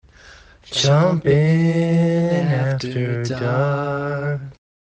Jumping after dark.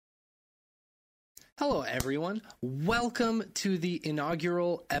 Hello, everyone. Welcome to the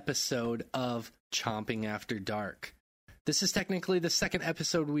inaugural episode of Chomping After Dark. This is technically the second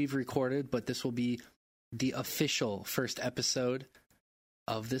episode we've recorded, but this will be the official first episode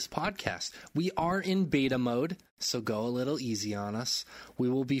of this podcast. We are in beta mode, so go a little easy on us. We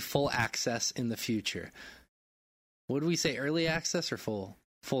will be full access in the future. What do we say, early access or full?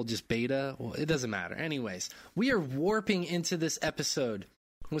 Full just beta? Well, it doesn't matter. Anyways, we are warping into this episode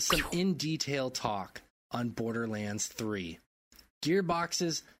with some in-detail talk on Borderlands 3,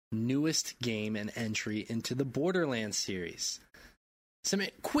 Gearbox's newest game and entry into the Borderlands series. Some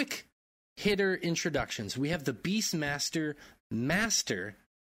quick hitter introductions. We have the Beastmaster Master,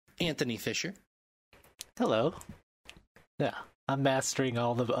 Anthony Fisher. Hello. Yeah, I'm mastering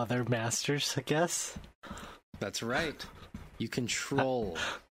all the other masters, I guess. That's right. You control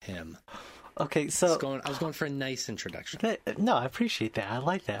him. Okay, so I was going for a nice introduction. No, I appreciate that. I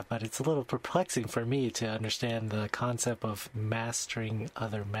like that, but it's a little perplexing for me to understand the concept of mastering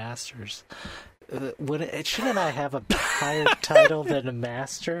other masters. Shouldn't I have a higher title than a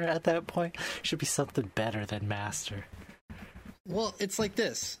master at that point? Should be something better than master. Well, it's like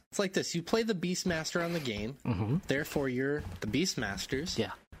this. You play the Beastmaster on the game. Mm-hmm. Therefore, you're the Beastmaster's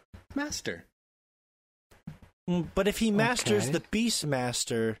master. But if he masters the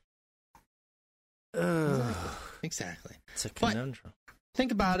Beastmaster... Exactly. It's a conundrum. But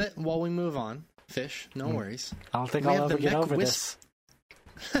think about it while we move on. Fish, no worries. I don't think I'll ever get over this.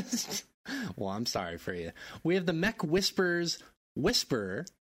 Well, I'm sorry for you. We have the Mech Whisperer,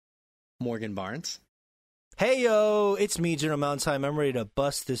 Morgan Barnes. Hey, yo, it's me, General Mountain Time. I'm ready to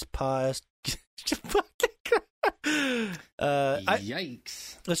bust this past.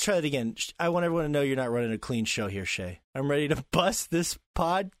 Yikes. Let's try it again. I want everyone to know you're not running a clean show here, Shay. I'm ready to bust this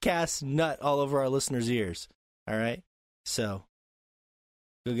podcast nut all over our listeners' ears. All right? So,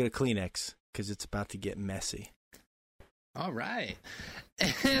 go get a Kleenex, because it's about to get messy. All right.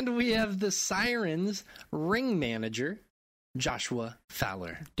 And we have the Sirens ring manager, Joshua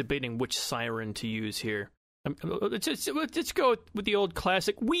Fowler. Debating which siren to use here. Let's go with the old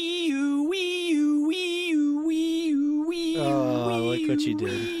classic. Wee you, wee you, wee you, wee you, wee you. Oh, look what you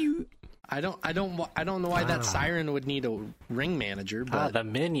did. I don't know why that siren would need a ring manager. But the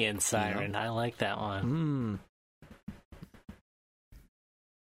minion siren. I like that one.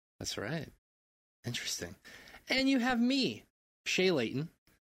 That's right. Interesting. And you have me, Shay Layton.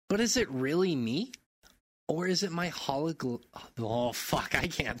 But is it really me? Or is it my oh, fuck, I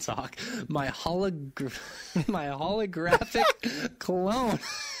can't talk. My holographic clone.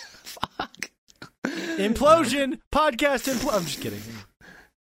 Fuck. Implosion! Podcast implosion. I'm just kidding.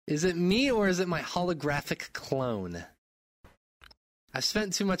 Is it me or is it my holographic clone? I've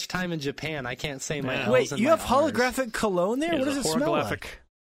spent too much time in Japan. I can't say my L's Wait, and you my have R's. holographic cologne there? What does it smell like?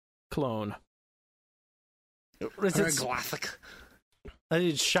 Clone. Holographic.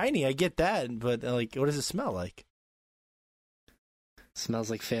 It's shiny, I get that, but what does it smell like?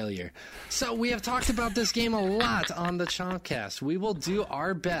 Smells like failure. So we have talked about this game a lot on the Chompcast. We will do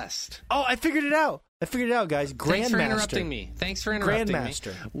our best. Oh, I figured it out, guys. Grandmaster. Thanks for interrupting me. Grandmaster.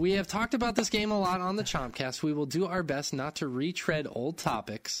 Me. We have talked about this game a lot on the Chompcast. We will do our best not to retread old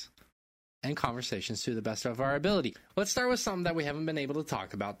topics and conversations to the best of our ability. Let's start with something that we haven't been able to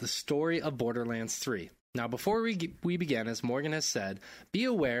talk about, the story of Borderlands 3. Now, before we begin, as Morgan has said, be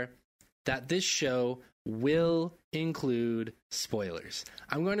aware that this show will include spoilers.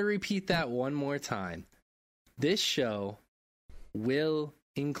 I'm going to repeat that one more time. This show will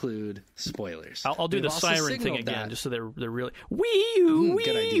include spoilers. I'll do the siren thing again, that. just so they're really wee you,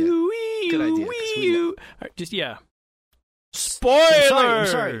 good idea. wee Good idea, wee you. Just Spoilers! I'm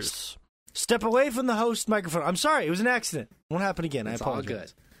sorry. Step away from the host microphone. I'm sorry, it was an accident. Won't happen again. It's I apologize. all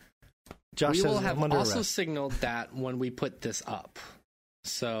good. Josh we says will have I'm under also arrest. signaled that when we put this up.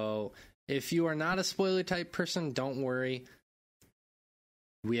 So if you are not a spoiler type person, don't worry.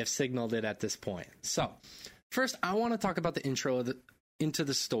 We have signaled it at this point. So first, I want to talk about the intro into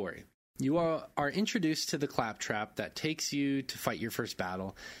the story. You are introduced to the Claptrap that takes you to fight your first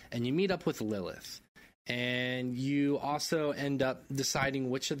battle, and you meet up with Lilith. And you also end up deciding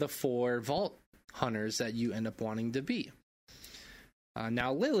which of the 4 vault hunters that you end up wanting to be.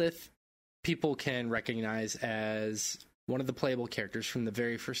 Now, Lilith, people can recognize as one of the playable characters from the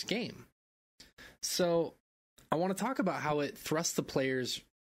very first game. So I want to talk about how it thrusts the players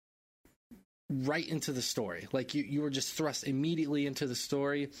right into the story. Like you were just thrust immediately into the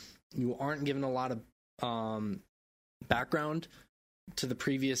story. You aren't given a lot of background to the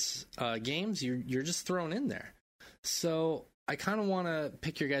previous games. You're just thrown in there. So I kind of want to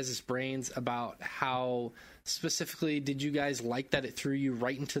pick your guys' brains about how specifically did you guys like that it threw you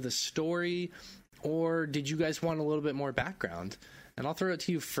right into the story, or did you guys want a little bit more background? And I'll throw it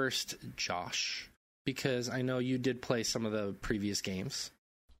to you first, Josh, because I know you did play some of the previous games.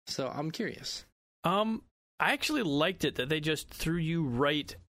 So I'm curious. I actually liked it that they just threw you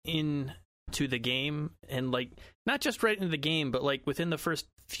right into the game, and like not just right into the game, but like within the first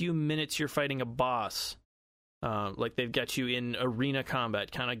few minutes you're fighting a boss. Like they've got you in arena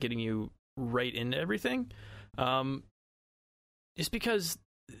combat, kind of getting you right into everything. Just because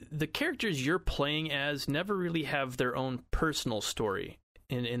the characters you're playing as never really have their own personal story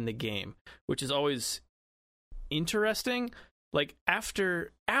in the game, which is always interesting. Like after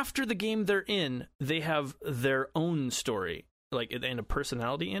the game they're in, they have their own story, like, and a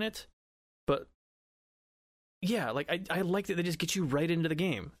personality in it. But yeah, like I like that they just get you right into the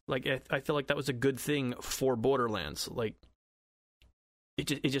game. Like I feel like that was a good thing for Borderlands. Like it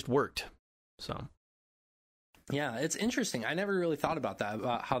just worked. So yeah, it's interesting. I never really thought about that,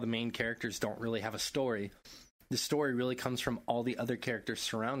 about how the main characters don't really have a story. The story really comes from all the other characters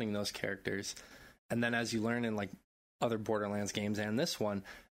surrounding those characters. And then as you learn in like other Borderlands games and this one,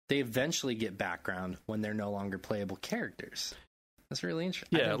 they eventually get background when they're no longer playable characters. That's really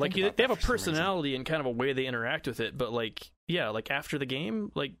interesting. Yeah, like they have a personality and kind of a way they interact with it, but like, yeah, like after the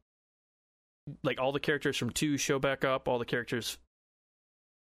game, like all the characters from 2 show back up, all the characters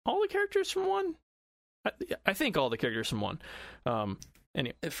from 1? I think all the characters from 1.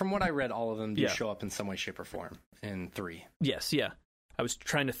 Anyway. From what I read, all of them do show up in some way, shape, or form in 3. Yes, yeah. I was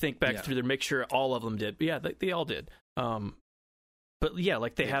trying to think back through to make sure all of them did. But yeah, they all did. But yeah,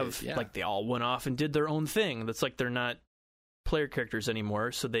 like they have, like they all went off and did their own thing. That's like they're not player characters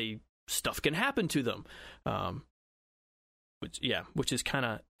anymore, so stuff can happen to them. Which is kind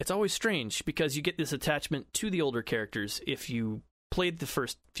of, it's always strange because you get this attachment to the older characters if you played the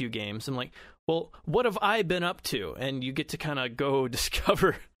first few games and like, well, what have I been up to? And you get to kind of go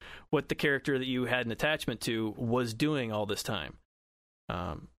discover what the character that you had an attachment to was doing all this time.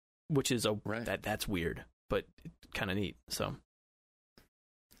 Which is that's weird, but kind of neat. So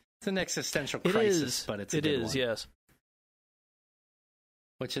it's an existential crisis, but it's a good one. Yes.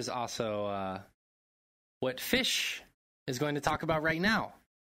 Which is also what Fish is going to talk about right now.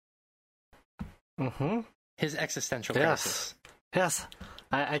 Mm-hmm. His existential crisis. Yes.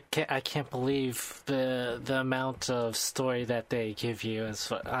 I can't believe the amount of story that they give you.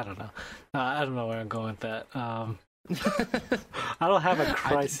 I don't know. I don't know where I'm going with that. I don't have a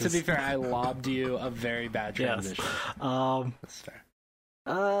crisis. To be fair, I lobbed you a very bad transition. Yes. That's fair.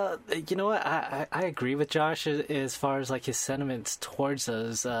 You know what? I agree with Josh as far as like his sentiments towards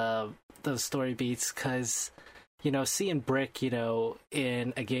those story beats, because seeing Brick,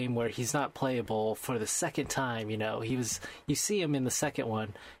 in a game where he's not playable for the second time, you see him in the second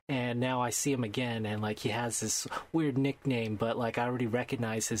one, and now I see him again, and like he has this weird nickname, but like I already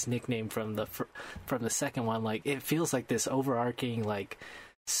recognize his nickname from the second one. Like it feels like this overarching like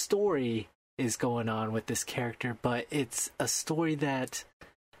story is going on with this character, but it's a story that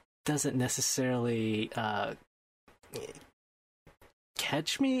doesn't necessarily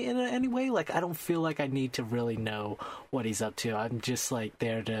catch me in any way. Like I don't feel like I need to really know what he's up to. I'm just like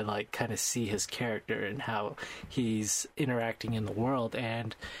there to like kind of see his character and how he's interacting in the world,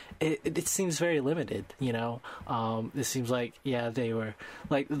 and it seems very limited. It seems like they were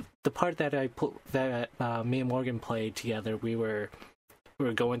like the part that me and Morgan played together. We were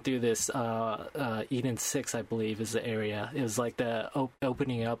going through this Eden 6, I believe, is the area. It was like the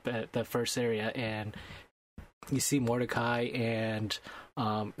opening up at the first area, and you see Mordecai and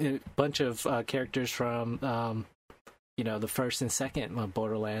a bunch of characters from the first and second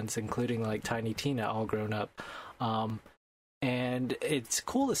Borderlands, including like Tiny Tina, all grown up. And it's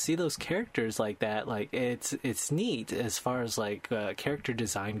cool to see those characters like that. Like it's neat as far as like character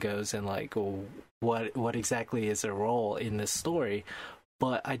design goes, and like what exactly is their role in this story.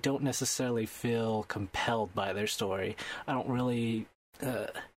 But I don't necessarily feel compelled by their story. I don't really,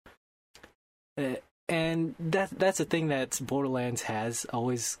 and that's the thing that Borderlands has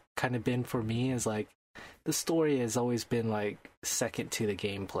always kind of been for me, is like the story has always been like second to the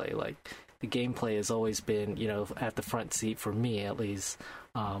gameplay. Like the gameplay has always been, at the front seat for me at least.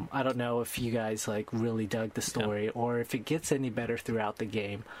 I don't know if you guys like really dug the story or if it gets any better throughout the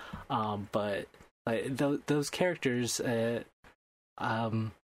game, but like those characters.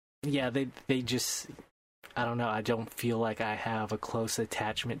 They just, I don't know, I don't feel like I have a close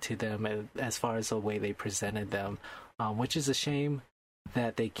attachment to them as far as the way they presented them, which is a shame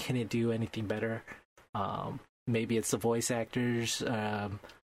that they couldn't do anything better. Maybe it's the voice actors,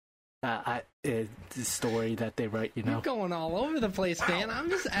 the story that they write, you know. You're going all over the place, man. I'm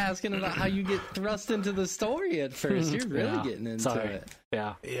just asking about how you get thrust into the story at first. You're really getting into it.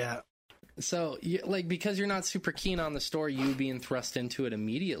 Yeah. So, because you're not super keen on the story, you being thrust into it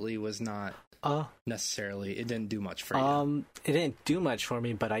immediately was not necessarily. It didn't do much for you. It didn't do much for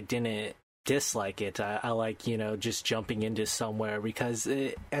me, but I didn't dislike it. I like, just jumping into somewhere because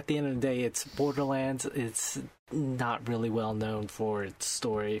at the end of the day, it's Borderlands. It's not really well known for its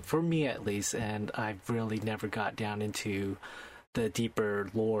story, for me at least, and I've really never got down into the deeper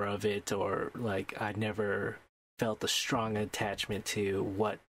lore of it, or I never felt a strong attachment to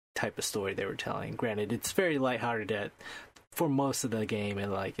what type of story they were telling. Granted, it's very lighthearted for most of the game,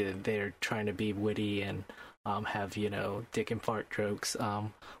 and they're trying to be witty and have dick and fart jokes,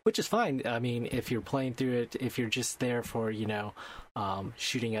 which is fine. I mean, if you're playing through it, if you're just there for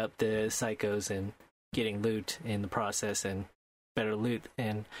shooting up the psychos and getting loot in the process and better loot,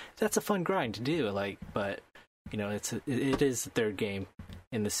 and that's a fun grind to do. But it is the third game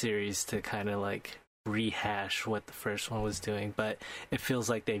in the series to kind of rehash what the first one was doing, but it feels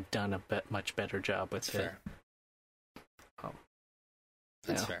like they've done a much better job with it. Fair.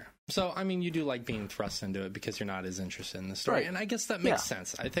 That's fair. So, I mean, you do like being thrust into it because you're not as interested in the story. Right. And I guess that makes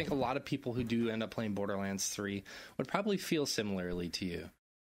sense. I think a lot of people who do end up playing Borderlands 3 would probably feel similarly to you.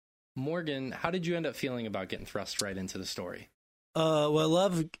 Morgan, how did you end up feeling about getting thrust right into the story? Well, I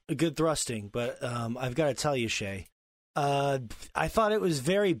love a good thrusting, but I've got to tell you, Shay, I thought it was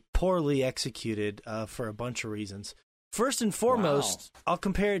very poorly executed for a bunch of reasons. First and foremost, I'll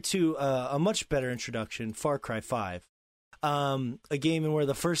compare it to a much better introduction, Far Cry 5. A game in where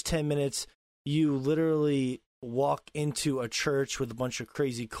the first 10 minutes you literally walk into a church with a bunch of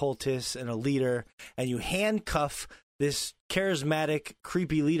crazy cultists and a leader, and you handcuff this charismatic,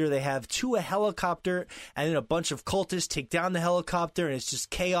 creepy leader they have to a helicopter, and then a bunch of cultists take down the helicopter, and it's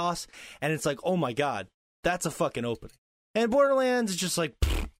just chaos, and it's like, oh my god, that's a fucking opening. And Borderlands is just like,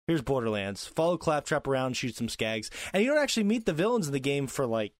 here's Borderlands. Follow Claptrap around, shoot some skags, and you don't actually meet the villains in the game for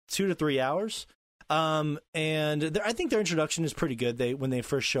 2 to 3 hours. And I think their introduction is pretty good. When they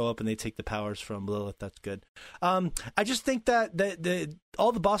first show up and they take the powers from Lilith, that's good. I just think that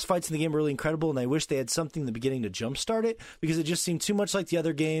all the boss fights in the game are really incredible, and I wish they had something in the beginning to jumpstart it, because it just seemed too much like the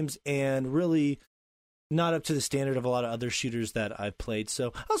other games and really not up to the standard of a lot of other shooters that I've played.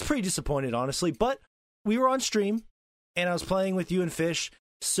 So I was pretty disappointed, honestly. But we were on stream, and I was playing with you and Fish,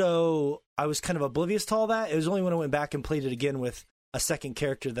 so I was kind of oblivious to all that. It was only when I went back and played it again with a second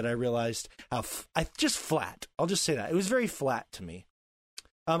character that I realized how just flat. I'll just say that. It was very flat to me.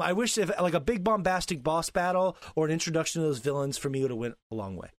 I wish if a big bombastic boss battle or an introduction to those villains for me would have went a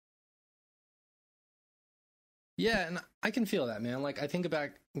long way. Yeah, and I can feel that, man. I think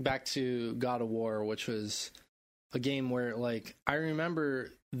back to God of War, which was a game where I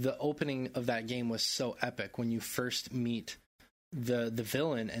remember the opening of that game was so epic when you first meet the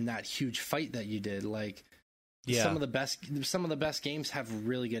villain and that huge fight that you did. Yeah. Some of the best games have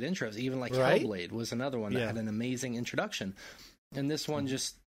really good intros. Even right? Hellblade was another one that had an amazing introduction. And this one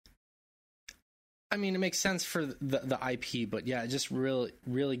just, I mean, it makes sense for the IP, but yeah, it just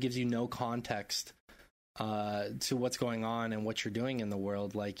really gives you no context to what's going on and what you're doing in the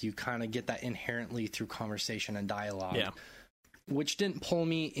world. You kind of get that inherently through conversation and dialogue, which didn't pull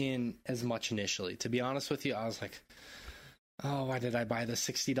me in as much initially. To be honest with you, I was like, oh, why did I buy the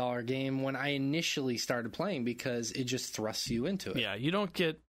 $60 game when I initially started playing? Because it just thrusts you into it. Yeah, you don't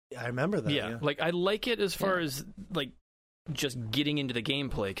get... I remember that. Yeah, I like it as far as, just getting into the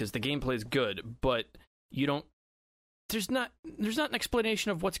gameplay, because the gameplay is good, but you don't... There's not an explanation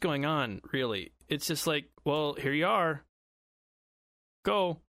of what's going on, really. It's just well, here you are.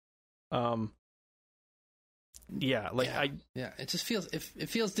 Go. Yeah, it just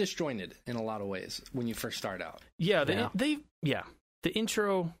feels disjointed in a lot of ways when you first start out. Yeah, the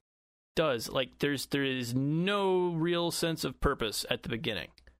intro does there is no real sense of purpose at the beginning.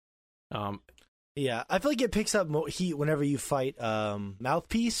 Yeah, I feel like it picks up heat whenever you fight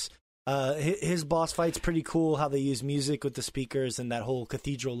Mouthpiece. His boss fight's pretty cool. How they use music with the speakers and that whole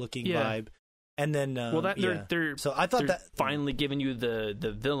cathedral looking vibe. And then they're so I thought that finally giving you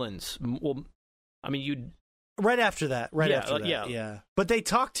the villains. Well, I mean you. Right after that, yeah. But they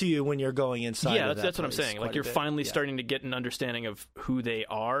talk to you when you're going inside. Yeah, that's what I'm saying. You're finally starting to get an understanding of who they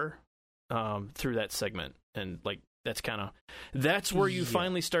are through that segment, and that's where you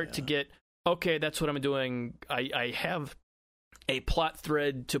finally start to get. Okay, that's what I'm doing. I have a plot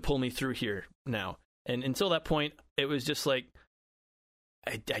thread to pull me through here now, and until that point, it was just I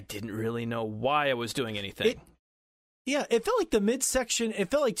didn't really know why I was doing anything. Yeah, it felt like the midsection. It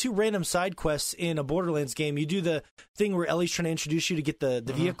felt like two random side quests in a Borderlands game. You do the thing where Ellie's trying to introduce you to get the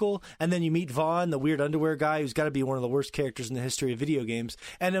vehicle, and then you meet Vaughn, the weird underwear guy, who's got to be one of the worst characters in the history of video games.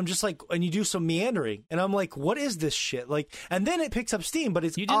 And I'm just like, and you do some meandering, and I'm like, what is this shit? Like, and then it picks up steam, but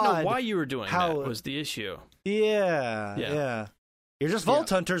it's You didn't odd know why you were doing how- that was the issue. Yeah. You're just Vault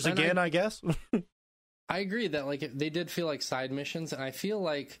Yeah. Hunters And again, I guess. I agree that like they did feel like side missions, and I feel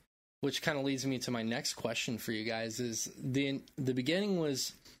like, which kind of leads me to my next question for you guys, is the beginning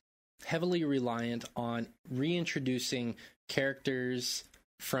was heavily reliant on reintroducing characters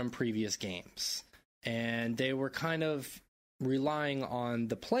from previous games, and they were kind of relying on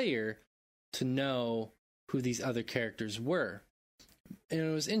the player to know who these other characters were. And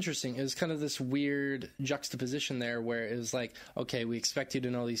it was interesting. It was kind of this weird juxtaposition there where it was like, okay, we expect you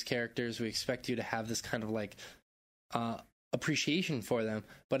to know these characters. We expect you to have this kind of like appreciation for them.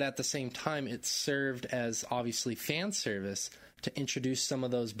 But at the same time, it served as obviously fan service to introduce some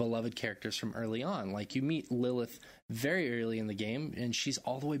of those beloved characters from early on. Like you meet Lilith very early in the game, and she's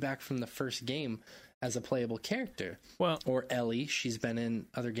all the way back from the first game as a playable character. Well, Or Ellie, she's been in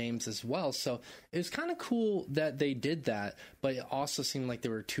other games as well. So it was kind of cool that they did that, but it also seemed like they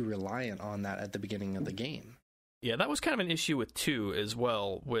were too reliant on that at the beginning of the game. yeah, that was kind of an issue with 2 as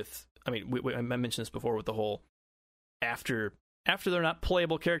well. With, I mean, I mentioned this before with the whole after they're not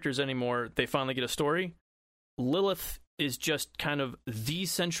playable characters anymore, they finally get a story. Lilith is just kind of the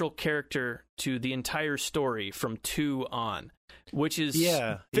central character to the entire story from 2 on, which is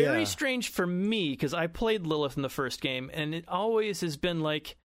very strange for me because I played Lilith in the first game, and it always has been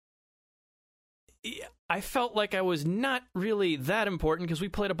like, I felt like I was not really that important because we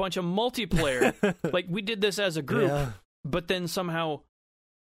played a bunch of multiplayer. Like we did this as a group, but then somehow,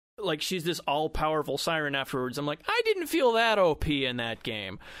 like, she's this all-powerful siren afterwards. I'm like, I didn't feel that OP in that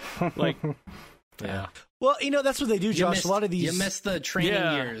game. Like, Yeah. Well, that's what they do, Josh. A lot of these... You missed the training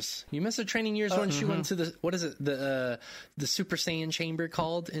years. You missed the training years when she went to the... What is it? The Super Saiyan chamber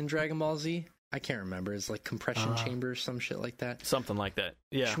called in Dragon Ball Z? I can't remember. It's like compression chamber or some shit like that. something like that.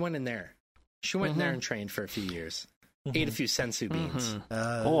 Yeah. She went in there. She went in there and trained for a few years. Ate a few sensu beans.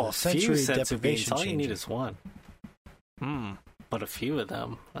 A few sensory sensu beans. deprivation All you need changer. is one. Hmm. But a few of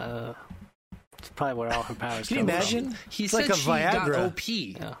them. It's probably where all her powers Can you come imagine? He It's said like a she got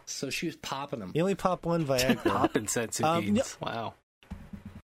Viagra. OP, so she was popping them. You only pop one Viagra. from. Popping sensu beans. Wow.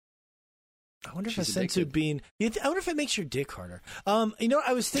 I wonder if She's a sensu addicted. bean... I wonder if it makes your dick harder. You know what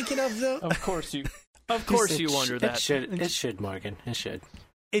I was thinking of, though? Of course you wonder that. It should, Morgan. It should.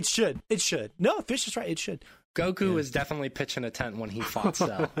 It should. No, Fish is right. It should. Goku was definitely pitching a tent when he fought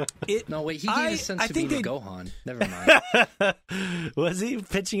Cell. No, wait, he gave his sensu think bean to they- Gohan. Never mind. Was he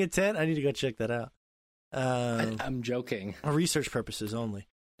pitching a tent? I need to go check that out. I'm joking. For research purposes only.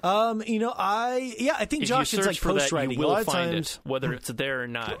 I think If Josh you is search like for post that, writing. you A will lot of find times, it. Whether it's there or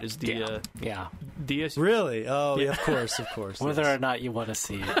not is the issue. really. Oh, yeah, Yeah. of course. Whether yes. or not you want to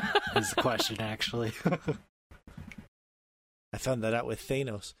see it is the question, actually. I found that out with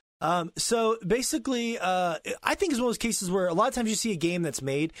Thanos. So basically, I think it's one of those cases where a lot of times you see a game that's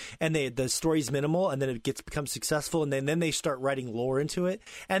made and the story's minimal, and then it becomes successful, and then they start writing lore into it.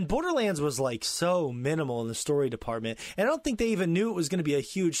 And Borderlands was like so minimal in the story department, and I don't think they even knew it was going to be a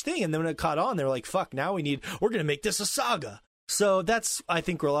huge thing. And then when it caught on, they were like, "Fuck! Now we're going to make this a saga." So that's, I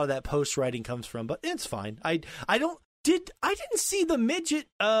think, where a lot of that post writing comes from. But it's fine. I didn't see the midget.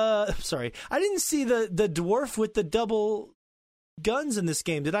 Sorry, I didn't see the dwarf with the double guns in this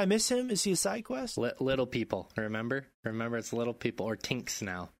game. Did I miss him? Is he a side quest? Little people, remember? Remember, it's little people, or Tinks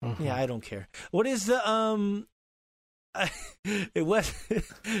now. Yeah, I don't care. What is the it was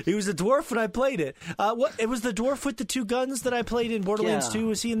he was a dwarf when I played it. It was the dwarf with the two guns that I played in Borderlands 2.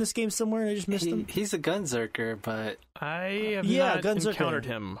 Was he in this game somewhere? I just missed him. He's a gunzerker, but I have Yeah, not Guns are encountered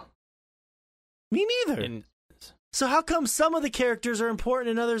cool. him. Me neither. In, So how come some of the characters are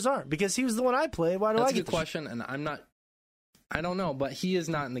important and others aren't? Because he was the one I played. Why do That's I a get good question, and I don't know, but he is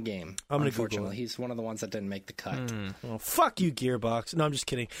not in the game. I'm gonna Google unfortunately, it. he's one of the ones that didn't make the cut. Well, fuck you, Gearbox. No, I'm just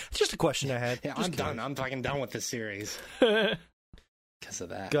kidding. It's just a question I had. Yeah, Just I'm kidding. done. I'm fucking done with this series because of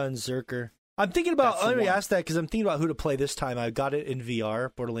that. Gunzerker. I'm thinking about. That's the Let me one. ask that because I'm thinking about who to play this time. I got it in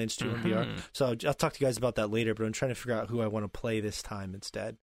VR, Borderlands 2 in VR. So I'll talk to you guys about that later. But I'm trying to figure out who I want to play this time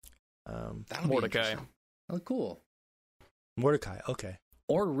instead. That'll be Mordecai. interesting. Oh, cool. Mordecai. Okay.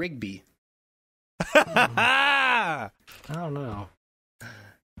 Or Rigby. I don't know.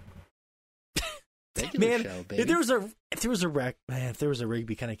 Regular Man, show, baby. if there was a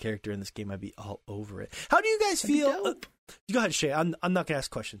Rigby kind of character in this game, I'd be all over it. How do you guys That'd be feel? dope. Go ahead, Shay. I'm not gonna ask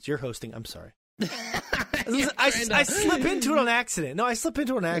questions. You're hosting. I'm sorry. I slip into it on accident. No, I slip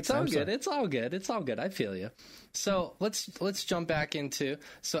into it on accident. It's all good. It's all good. I feel you. So let's jump back into.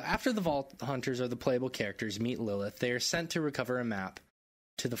 So after the Vault Hunters or the playable characters meet Lilith, they are sent to recover a map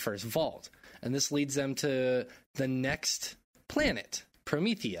to the first vault, and this leads them to the next planet,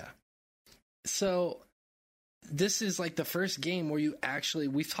 Promethea. So this is like the first game where you actually,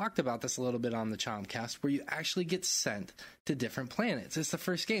 we've talked about this a little bit on the Chompcast, where you actually get sent to different planets. It's the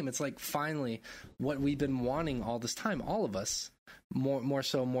first game. It's like finally what we've been wanting all this time, all of us, more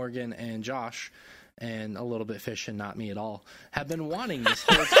so Morgan and Josh, and a little bit Fish and not me at all, have been wanting this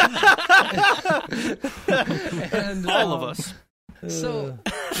whole time. And, all of us. So,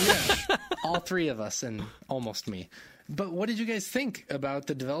 yeah, all three of us and almost me. But what did you guys think about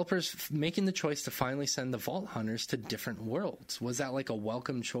the developers making the choice to finally send the Vault Hunters to different worlds? Was that like a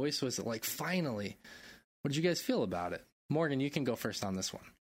welcome choice? Was it like, finally? What did you guys feel about it? Morgan, you can go first on this one.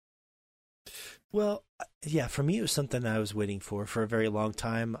 Well, yeah, for me, it was something I was waiting for a very long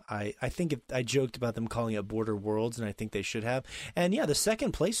time. I think I joked about them calling it Border Worlds, and I think they should have. And yeah, the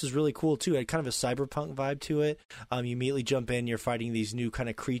second place was really cool, too. It had kind of a cyberpunk vibe to it. You immediately jump in, you're fighting these new kind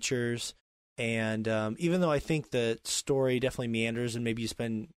of creatures. And even though I think the story definitely meanders and maybe you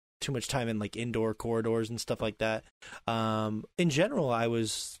spend too much time in like indoor corridors and stuff like that, in general, I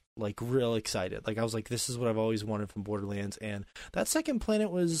was like real excited. Like I was like, this is what I've always wanted from Borderlands, and that second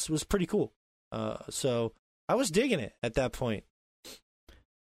planet was pretty cool. So I was digging it at that point.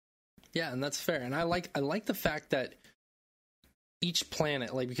 Yeah, and that's fair. And I like the fact that each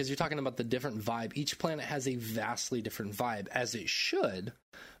planet, like, because you're talking about the different vibe, each planet has a vastly different vibe, as it should.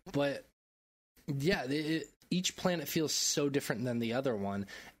 But yeah, each planet feels so different than the other one,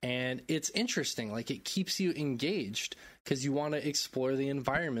 and it's interesting. Like, it keeps you engaged because you want to explore the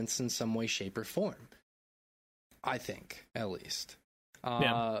environments in some way, shape, or form. I think, at least.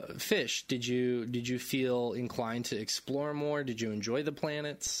 Yeah. Fish, did you feel inclined to explore more? Did you enjoy the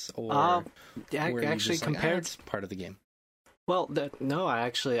planets, or actually compared it's part of the game? Well, no,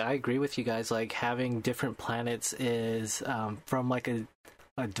 I agree with you guys. Like, having different planets is from like a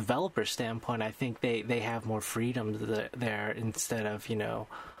developer standpoint, I think they have more freedom there instead of, you know,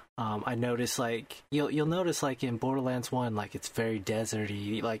 I notice like you'll notice like in Borderlands 1, like it's very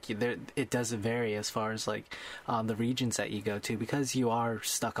deserty, like it doesn't vary as far as like the regions that you go to because you are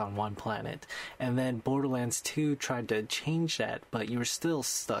stuck on one planet. And then Borderlands 2 tried to change that, but you were still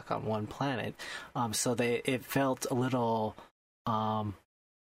stuck on one planet. So it felt a little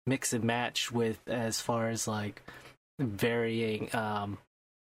mix and match with as far as like varying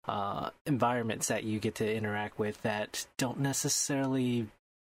environments that you get to interact with that don't necessarily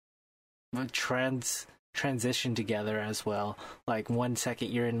transition together as well. Like 1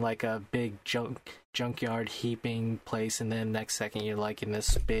 second you're in like a big junkyard heaping place, and then next second you're like in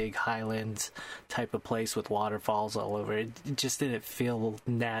this big highlands type of place with waterfalls all over. It just didn't feel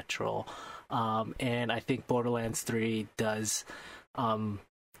natural. And I think Borderlands 3 does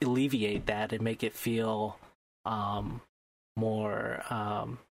alleviate that and make it feel more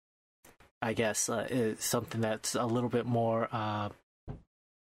I guess something that's a little bit more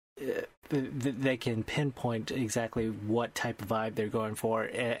they can pinpoint exactly what type of vibe they're going for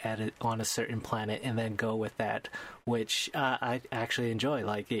on a certain planet and then go with that, which I actually enjoy.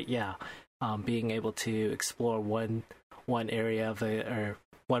 Like it, yeah, being able to explore one area of it or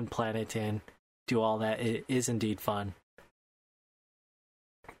one planet and do all that, it is indeed fun.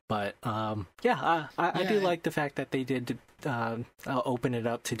 But I do like the fact that they did open it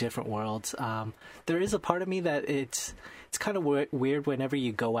up to different worlds. There is a part of me that it's kind of weird whenever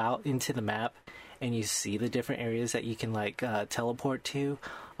you go out into the map and you see the different areas that you can like teleport to.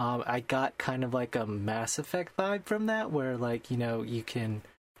 I got kind of like a Mass Effect vibe from that, where like, you know, you can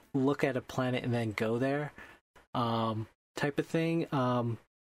look at a planet and then go there, type of thing.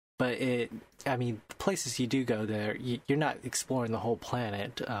 But the places you do go there, you're not exploring the whole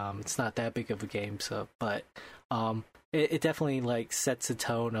planet. It's not that big of a game, but it definitely like sets a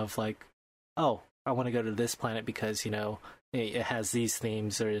tone of like, oh, I want to go to this planet because, you know, it has these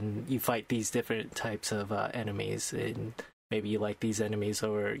themes, and you fight these different types of enemies, and maybe you like these enemies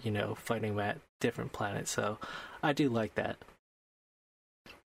over, you know, fighting them at different planets. So I do like that.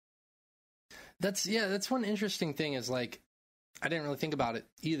 That's one interesting thing is like, I didn't really think about it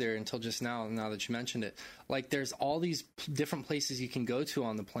either until just now that you mentioned it. Like, there's all these different places you can go to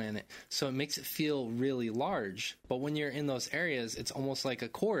on the planet, so it makes it feel really large. But when you're in those areas, it's almost like a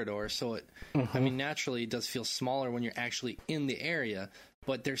corridor, so it, I mean, naturally it does feel smaller when you're actually in the area,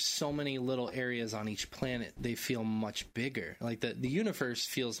 but there's so many little areas on each planet, they feel much bigger. Like, the universe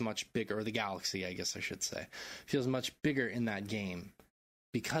feels much bigger, or the galaxy, I guess I should say, feels much bigger in that game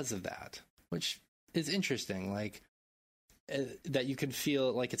because of that. which is interesting. Like that you can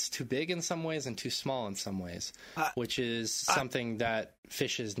feel like it's too big in some ways and too small in some ways, which is something that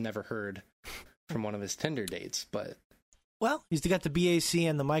Fish has never heard from one of his Tinder dates. But well, he's got the BAC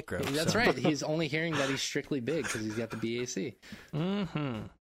and the micro. That's so. right. He's only hearing that he's strictly big because he's got the BAC. Mm-hmm.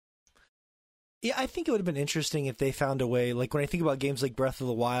 Yeah, I think it would have been interesting if they found a way. Like when I think about games like Breath of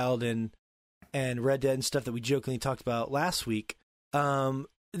the Wild and Red Dead and stuff that we jokingly talked about last week,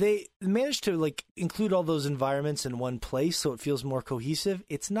 they managed to like include all those environments in one place so it feels more cohesive.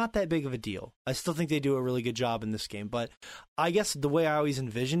 It's not that big of a deal. I still think they do a really good job in this game, but I guess the way I always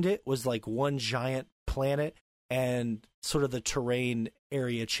envisioned it was like one giant planet and sort of the terrain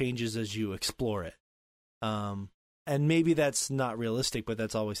area changes as you explore it. And maybe that's not realistic, but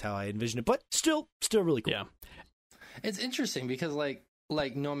that's always how I envision it. But still really cool. Yeah. It's interesting because like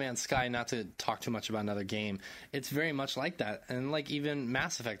No Man's Sky, not to talk too much about another game, it's very much like that. And like even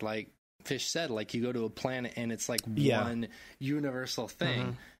Mass Effect, like Fish said, like you go to a planet and it's like one universal thing.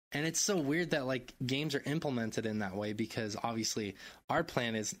 Mm-hmm. And it's so weird that like games are implemented in that way because obviously our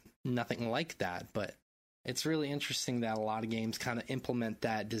planet is nothing like that. But it's really interesting that a lot of games kind of implement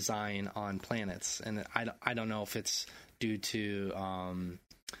that design on planets. And I don't know if it's due to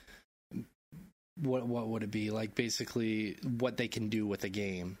what would it be, like basically what they can do with a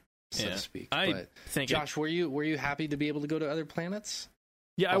game, so to speak. I think Josh, were you happy to be able to go to other planets?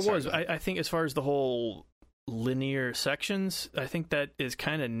 Yeah, I was. I think as far as the whole linear sections, I think that is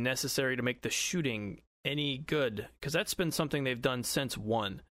kind of necessary to make the shooting any good, because that's been something they've done since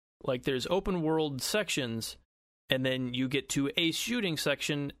 1. Like there's open world sections, and then you get to a shooting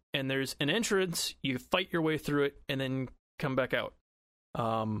section, and there's an entrance, you fight your way through it, and then come back out.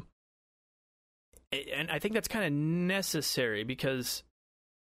 And I think that's kind of necessary because,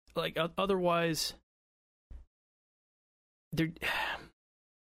 like, otherwise, it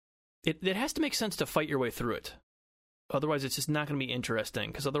has to make sense to fight your way through it. Otherwise, it's just not going to be interesting.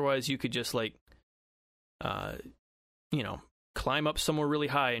 Because otherwise, you could just like, climb up somewhere really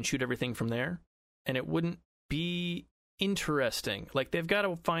high and shoot everything from there, and it wouldn't be interesting. Like they've got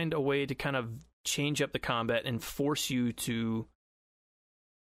to find a way to kind of change up the combat and force you to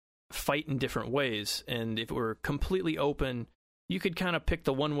fight in different ways. And if it were completely open, you could kind of pick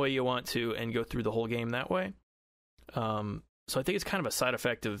the one way you want to and go through the whole game that way. So I think it's kind of a side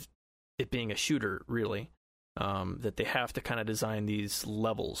effect of it being a shooter, really, that they have to kind of design these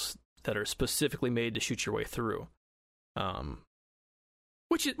levels that are specifically made to shoot your way through.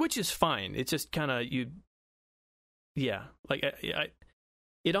 Which is fine. It's just kind of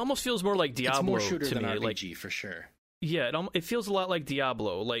it almost feels more like Diablo. It's more shooter to than me, RPG, like, for sure. Yeah, it feels a lot like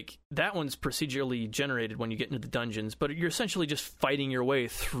Diablo. Like that one's procedurally generated when you get into the dungeons, but you're essentially just fighting your way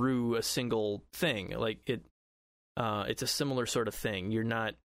through a single thing. Like it's a similar sort of thing. You're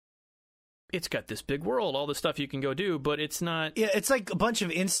not. It's got this big world, all the stuff you can go do, but it's not. Yeah, it's like a bunch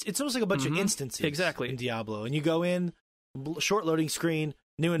of it's almost like a bunch of instances, exactly, in Diablo, and you go in, short loading screen,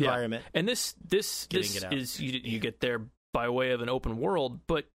 new environment. Yeah. And this is you get there by way of an open world,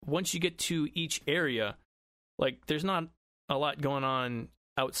 but once you get to each area, like there's not a lot going on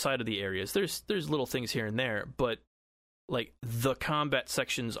outside of the areas. There's little things here and there, but like the combat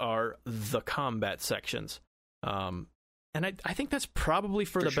sections are the combat sections, and I think that's probably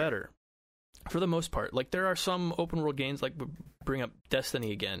for the better. For the most part. Like there are some open world games, like bring up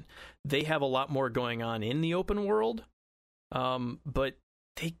Destiny again. They have a lot more going on in the open world, but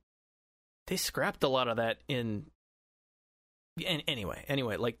they scrapped a lot of that in. And anyway,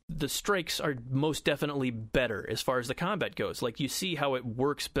 like the strikes are most definitely better as far as the combat goes. Like you see how it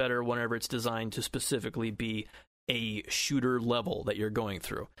works better whenever it's designed to specifically be a shooter level that you're going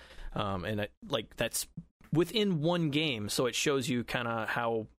through, and that's within one game, so it shows you kind of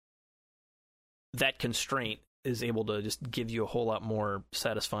how that constraint is able to just give you a whole lot more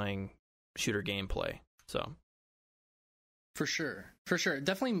satisfying shooter gameplay. So, for sure,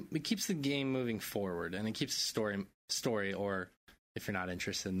 definitely, it keeps the game moving forward, and it keeps the story, or if you're not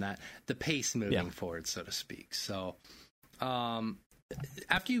interested in that, the pace moving forward, so to speak. So,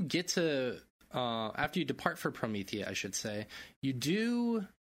 after you depart for Promethea, I should say, you do.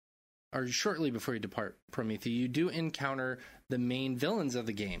 Or shortly before you depart Promethea, you do encounter the main villains of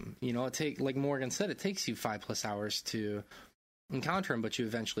the game. You know, like Morgan said, it takes you 5+ hours to encounter them, but you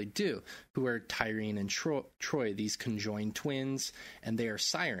eventually do, who are Tyreen and Troy, these conjoined twins, and they are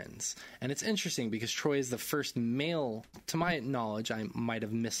sirens. And it's interesting because Troy is the first male, to my knowledge, I might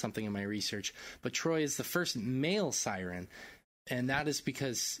have missed something in my research, but Troy is the first male siren. And that is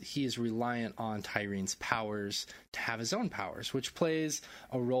because he is reliant on Tyreen's powers to have his own powers, which plays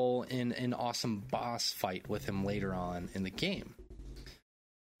a role in an awesome boss fight with him later on in the game.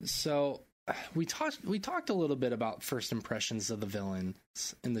 So we talked a little bit about first impressions of the villains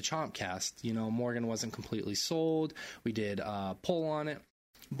in the Chompcast. You know, Morgan wasn't completely sold. We did a poll on it.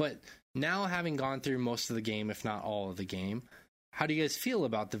 But now, having gone through most of the game, if not all of the game, how do you guys feel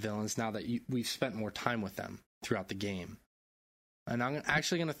about the villains now that we've spent more time with them throughout the game? And I'm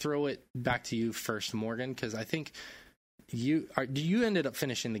actually going to throw it back to you first, Morgan, because I think you ended up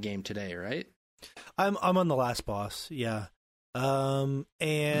finishing the game today, right? I'm on the last boss, yeah.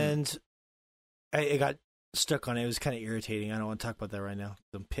 And I got stuck on it. It was kind of irritating. I don't want to talk about that right now.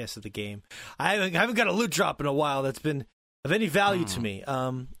 I'm pissed at the game. I haven't got a loot drop in a while that's been of any value to me.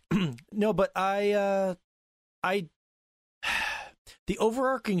 No, but I the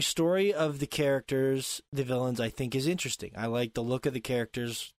overarching story of the characters, the villains, I think is interesting. I like the look of the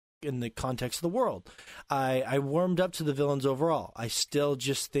characters in the context of the world. I warmed up to the villains overall. I still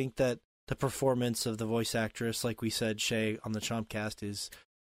just think that the performance of the voice actress, like we said, Shay, on the Chompcast,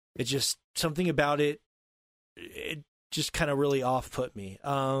 it's just something about it. It just kind of really off-put me.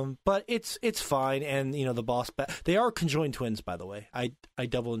 But it's fine. And, you know, the boss, they are conjoined twins, by the way. I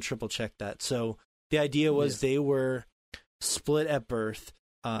double and triple checked that. So the idea was they were split at birth,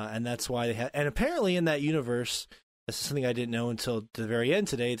 and that's why they had. And apparently, in that universe, this is something I didn't know until the very end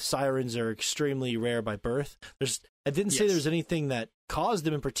today. The sirens are extremely rare by birth. I didn't say there's anything that caused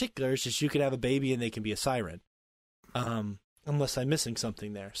them in particular. It's just you could have a baby and they can be a siren, unless I'm missing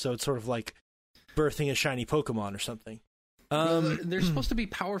something there. So it's sort of like birthing a shiny Pokemon or something. They're supposed to be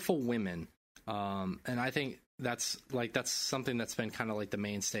powerful women, and I think that's something that's been kind of like the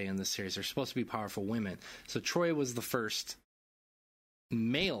mainstay in this series. They're supposed to be powerful women. So Troy was the first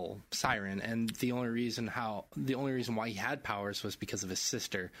male siren, and the only reason why he had powers was because of his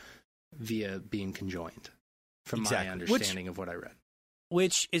sister via being conjoined, from my understanding of what I read.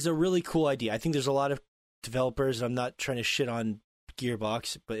 Which is a really cool idea. I think there's a lot of developers, and I'm not trying to shit on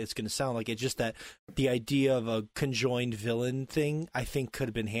Gearbox, but it's going to sound like it's just that the idea of a conjoined villain thing, I think, could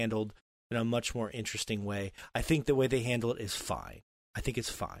have been handled in a much more interesting way. I think the way they handle it is fine. I think it's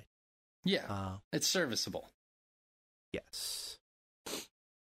fine. Yeah, it's serviceable. Yes.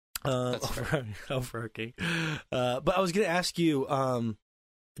 Overarching. But I was going to ask you,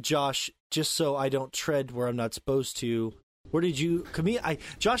 Josh, just so I don't tread where I'm not supposed to, where did you...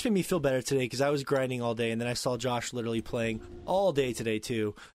 Josh made me feel better today because I was grinding all day, and then I saw Josh literally playing all day today,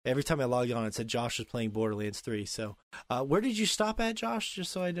 too. Every time I logged on, it said Josh was playing Borderlands 3. So where did you stop at, Josh,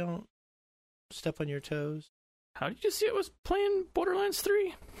 just so I don't step on your toes? How did you see it was playing Borderlands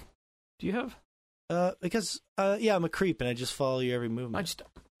 3? Do you have... Because I'm a creep, and I just follow your every movement.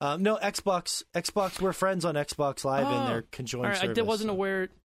 No, Xbox, we're friends on Xbox Live, and they're conjoined service. I wasn't aware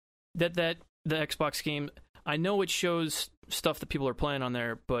that the Xbox game... I know it shows stuff that people are playing on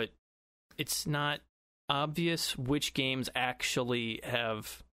there, but it's not obvious which games actually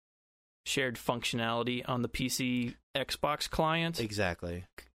have shared functionality on the PC Xbox client. Exactly.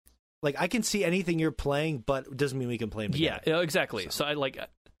 Like, I can see anything you're playing, but it doesn't mean we can play them together. Yeah, exactly. So I like...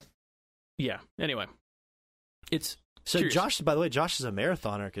 Yeah, anyway. It's... So curious. Josh, by the way, Josh is a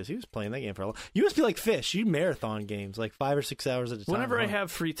marathoner because he was playing that game for a while. You must be like Fish. You marathon games like 5 or 6 hours at a time. Whenever I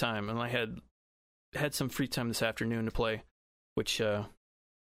have free time, and I had some free time this afternoon to play, which went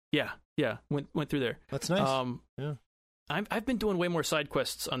through there. That's nice. Yeah, I've been doing way more side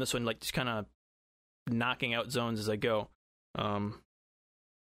quests on this one, like just kind of knocking out zones as I go.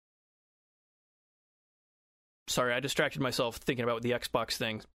 Sorry, I distracted myself thinking about the Xbox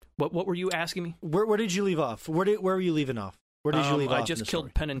thing. What were you asking me? Where did you leave off? Where were you leaving off? Where did you leave off? I just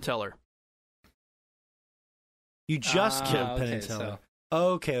killed Penn and Teller. You just killed Penn and Teller.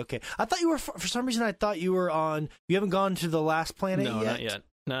 Okay. I thought you were, for some reason, I thought you were on, you haven't gone to the last planet yet?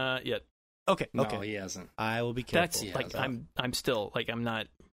 No, not yet. Okay. No, he hasn't. I will be careful. That's, like, I'm still, like, I'm not.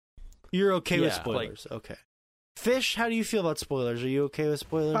 You're okay with spoilers. Okay. Fish, how do you feel about spoilers? Are you okay with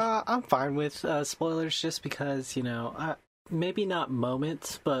spoilers? I'm fine with spoilers just because, you know, maybe not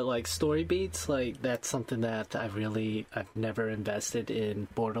moments, but, like, story beats. Like, that's something that I've never invested in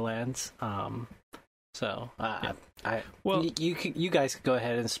Borderlands. So, you guys can go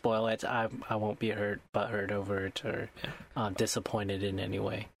ahead and spoil it. I won't be butthurt over it or disappointed in any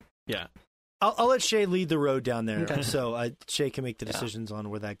way. Yeah. I'll let Shay lead the road down there, so Shay can make the decisions on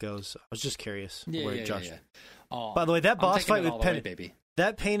where that goes. I was just curious. Josh. Yeah. Oh, by the way, that boss fight with Penn, baby.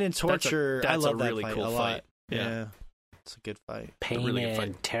 That pain and torture, I love that really fight cool a lot. fight. Yeah, it's a good fight. Pain really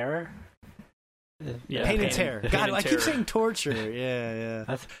and terror. Yeah, pain and terror. God, I keep saying torture.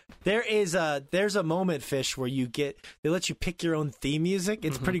 Yeah. There's a moment, Fish, where they let you pick your own theme music.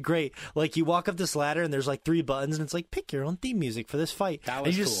 It's pretty great. Like, you walk up this ladder and there's like 3 buttons and it's like, pick your own theme music for this fight. That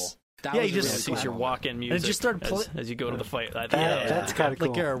was cool. That Yeah, was he a just really sees cool your moment. walk-in music And just start as you go to the fight. That's kind of cool.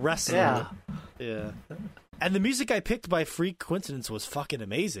 Like you're a wrestler. Yeah. Yeah. And the music I picked by freak coincidence was fucking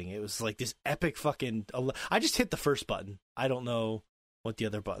amazing. It was like this epic fucking. I just hit the first button. I don't know what the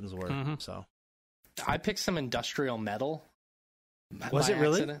other buttons were. So I picked some industrial metal. Was by it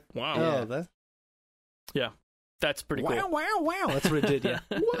really? accident. Wow. Oh, Yeah. that. Yeah, that's pretty cool. Wow. That's what it did. Yeah.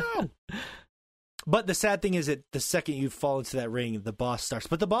 Wow. But the sad thing is that the second you fall into that ring, the boss starts.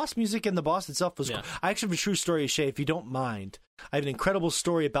 But the boss music and the boss itself was cool. I actually have a true story, Shay. If you don't mind, I have an incredible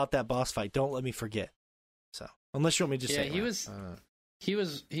story about that boss fight. Don't let me forget. So, unless you want me to just say, he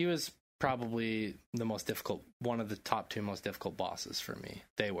was probably the most difficult, one of the top 2 most difficult bosses for me.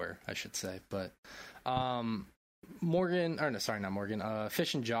 They were, I should say. But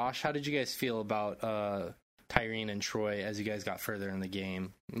Fish and Josh, how did you guys feel about Tyreen and Troy as you guys got further in the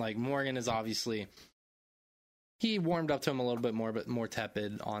game? Like, Morgan is obviously, he warmed up to him a little bit more, but more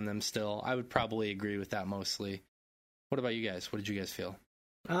tepid on them still. I would probably agree with that mostly. What about you guys? What did you guys feel?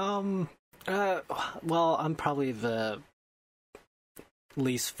 Well, I'm probably the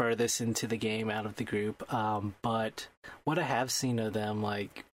least furthest into the game out of the group. But what I have seen of them,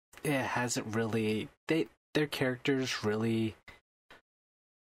 like, it hasn't really, their characters really,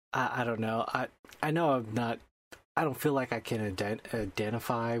 I don't know. I know I don't feel like I can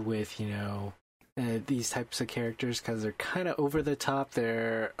identify with, these types of characters because they're kind of over the top.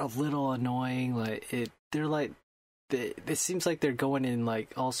 They're a little annoying. It seems like they're going in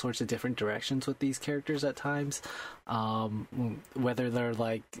like all sorts of different directions with these characters at times. Whether they're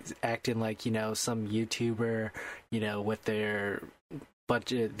like acting like, some YouTuber, with their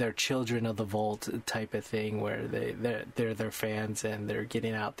budget, they're children of the vault type of thing where they're their fans and they're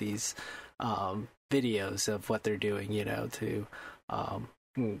getting out these videos of what they're doing, to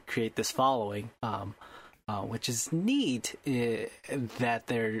create this following, which is neat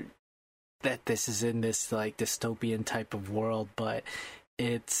that this is in this like dystopian type of world, but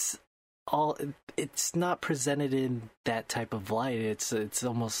it's not presented in that type of light. It's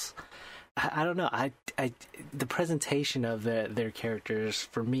almost, I don't know. The presentation of their characters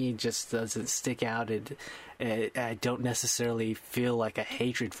for me just doesn't stick out. I don't necessarily feel like a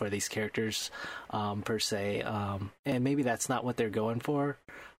hatred for these characters per se, and maybe that's not what they're going for.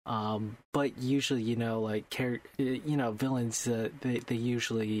 But usually, villains, they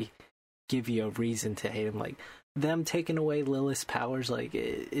usually give you a reason to hate them. Like them taking away Lilith's powers, like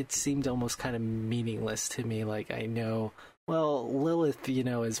it seemed almost kind of meaningless to me. Like I know, well, Lilith,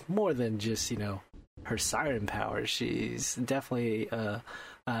 is more than just her siren powers. She's definitely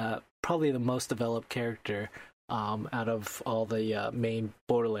probably the most developed character out of all the main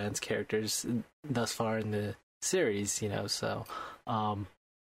Borderlands characters thus far in the series. So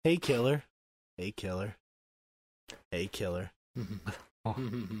hey killer, hey killer, hey killer.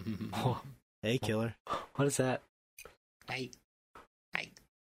 Hey killer. What is that? Hey.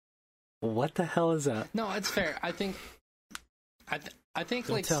 What the hell is that? No, it's fair. I think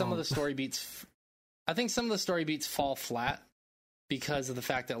like some of the story beats. I think some of the story beats fall flat because of the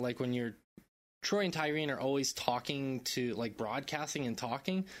fact that like when you're Troy and Tyreen are always talking to like broadcasting and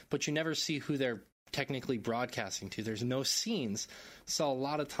talking, but you never see who they're technically broadcasting to. There's no scenes, so a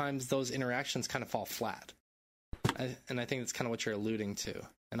lot of times those interactions kind of fall flat. And I think that's kind of what you're alluding to,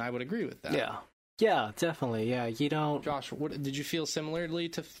 and I would agree with that. Yeah, definitely. Yeah, you don't. Josh, what did you feel similarly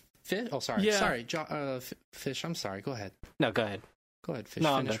to Fish? Oh, sorry, Yeah. sorry, Fish. I'm sorry. Go ahead. No, go ahead. Go ahead, Fish.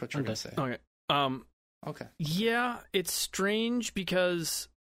 No, Finish what you're going to say. Okay. Okay. Yeah, it's strange because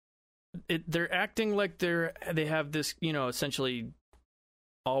they're acting like they have this, essentially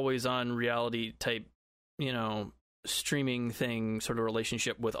always on reality type, streaming thing sort of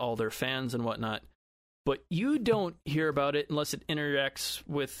relationship with all their fans and whatnot. But you don't hear about it unless it interacts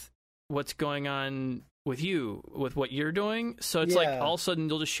with what's going on with you, with what you're doing. So it's like all of a sudden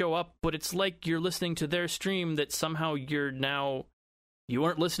they'll just show up, but it's like you're listening to their stream that somehow you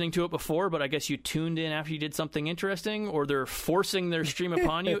weren't listening to it before, but I guess you tuned in after you did something interesting, or they're forcing their stream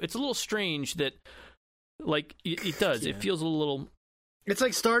upon you. It's a little strange that, like, it does. Yeah. It feels a little... It's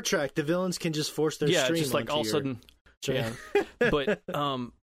like Star Trek. The villains can just force their stream just like all of a sudden... Yeah. But,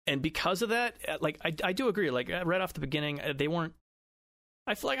 and because of that, like, I do agree. Like, right off the beginning, they weren't...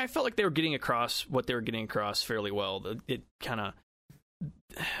 I felt like they were getting across what they were getting across fairly well. It kind of...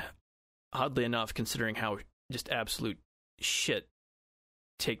 Oddly enough, considering how just absolute shit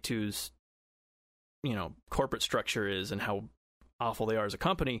Take-Two's, corporate structure is and how awful they are as a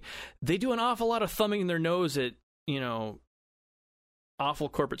company, they do an awful lot of thumbing their nose at, awful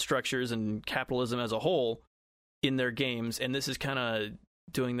corporate structures and capitalism as a whole in their games. And this is kind of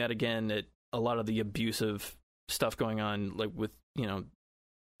doing that again at a lot of the abusive stuff going on, like with,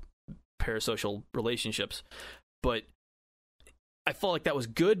 parasocial relationships. But I felt like that was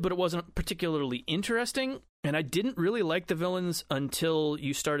good, but it wasn't particularly interesting. And I didn't really like the villains until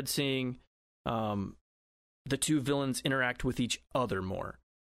you started seeing the two villains interact with each other more.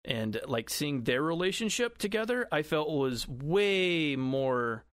 And like seeing their relationship together, I felt was way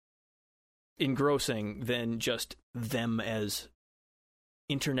more engrossing than just them as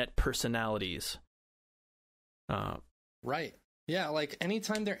internet personalities. Right. Yeah, like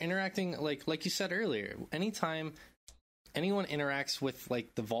anytime they're interacting, like you said earlier, anytime anyone interacts with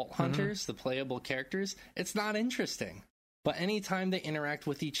like the Vault Hunters, the playable characters, it's not interesting. But anytime they interact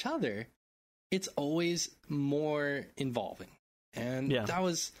with each other, it's always more involving. And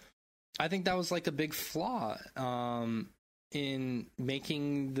I think that was like a big flaw in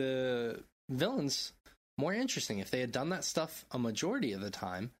making the villains more interesting. If they had done that stuff a majority of the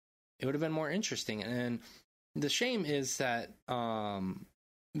time, it would have been more interesting. And the shame is that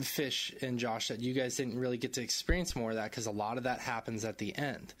Fish and Josh, that you guys didn't really get to experience more of that, because a lot of that happens at the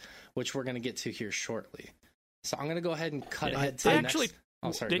end, which we're going to get to here shortly. So I'm going to go ahead and cut ahead to the next.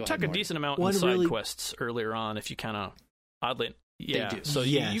 Oh, sorry. They took a decent amount in side quests earlier on. If you kind of oddly, so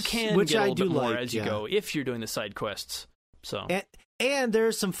you can which get a I little do bit more like, as you go if you're doing the side quests. So and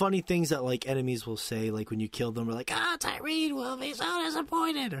there's some funny things that like enemies will say, like when you kill them, we're like, Tyreen will be so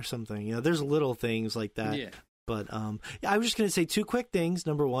disappointed or something. You know, there's little things like that. Yeah. But I was just gonna say two quick things.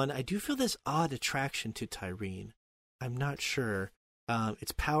 Number one, I do feel this odd attraction to Tyreen. I'm not sure.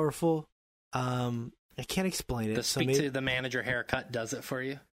 It's powerful. I can't explain it. The speak to the manager haircut does it for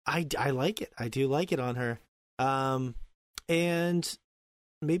you. I like it. I do like it on her. And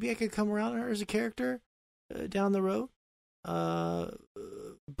maybe I could come around her as a character down the road.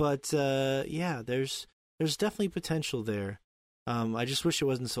 But yeah, there's definitely potential there. I just wish it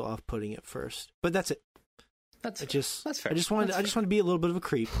wasn't so off-putting at first. But that's it. That's fair. I just wanted to be a little bit of a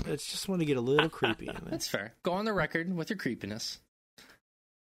creep. I just want to get a little creepy. That's fair. Go on the record with your creepiness.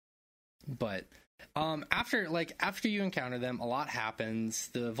 But after you encounter them, a lot happens.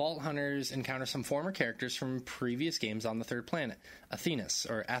 The Vault Hunters encounter some former characters from previous games on the third planet,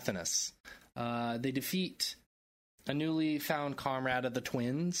 Athenas. They defeat a newly found comrade of the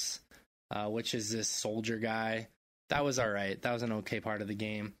twins, which is this soldier guy. That was all right. That was an okay part of the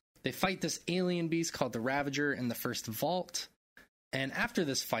game. They fight this alien beast called the Ravager in the first vault. And after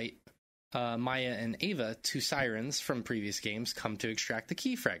this fight, Maya and Ava, two sirens from previous games, come to extract the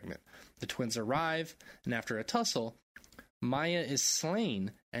key fragment. The twins arrive, and after a tussle, Maya is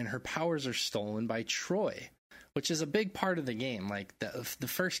slain, and her powers are stolen by Troy, which is a big part of the game. Like, the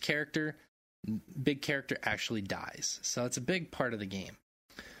first big character actually dies. So it's a big part of the game.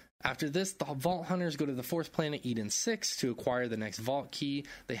 After this, the Vault Hunters go to the fourth planet, Eden 6, to acquire the next vault key.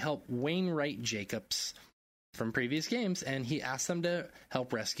 They help Wainwright Jacobs from previous games, and he asks them to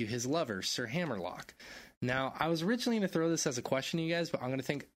help rescue his lover, Sir Hammerlock. Now, I was originally going to throw this as a question to you guys, but I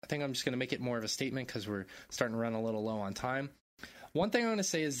think I'm just going to make it more of a statement because we're starting to run a little low on time. One thing I'm going to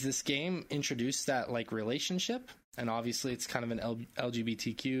say is this game introduced that like relationship, and obviously it's kind of an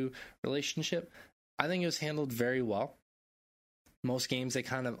LGBTQ relationship. I think it was handled very well. Most games, it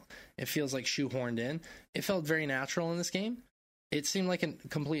feels like shoehorned in. It felt very natural in this game. It seemed like a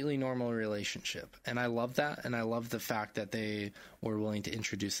completely normal relationship, and I love that, and I love the fact that they were willing to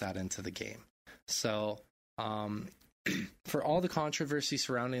introduce that into the game. So, for all the controversy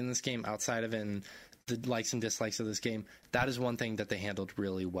surrounding this game outside of it and the likes and dislikes of this game, that is one thing that they handled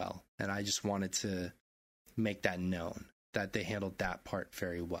really well, and I just wanted to make that known, that they handled that part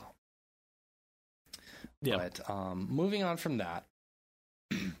very well. Yeah. But moving on from that,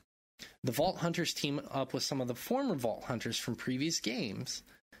 the Vault Hunters team up with some of the former Vault Hunters from previous games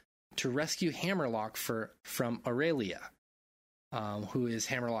to rescue Hammerlock from Aurelia, who is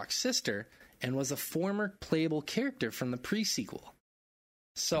Hammerlock's sister and was a former playable character from the pre-sequel.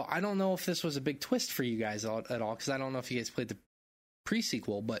 So I don't know if this was a big twist for you guys at all, because I don't know if you guys played the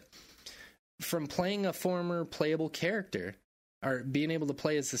pre-sequel, but from playing a former playable character, or being able to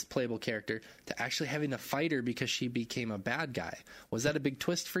play as this playable character, to actually having to fight her because she became a bad guy. Was that a big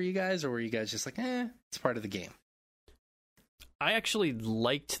twist for you guys, or were you guys just like, it's part of the game? I actually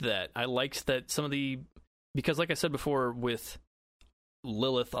liked that. I liked that because like I said before, with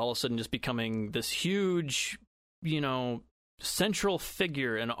Lilith all of a sudden just becoming this huge, central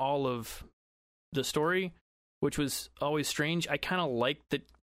figure in all of the story, which was always strange. I kind of liked that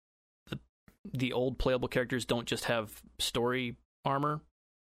the old playable characters don't just have story armor,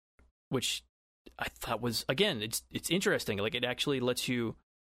 which I thought was, again, it's interesting. Like, it actually lets you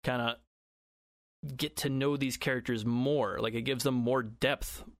kind of get to know these characters more. Like, it gives them more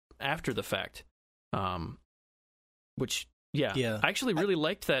depth after the fact, which Yeah. Yeah. I actually really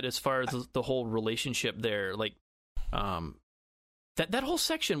liked that as far as the whole relationship there. Like, that whole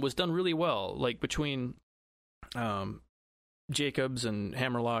section was done really well. Like between Jacobs and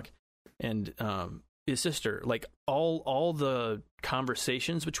Hammerlock and his sister. Like all the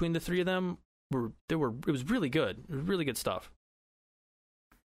conversations between the three of them it was really good. It was really good stuff.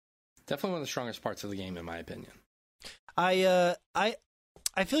 Definitely one of the strongest parts of the game, in my opinion. I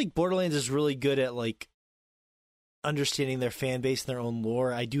feel like Borderlands is really good at like understanding their fan base and their own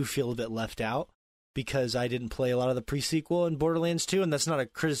lore. I do feel a bit left out because I didn't play a lot of the pre-sequel in Borderlands 2, and that's not a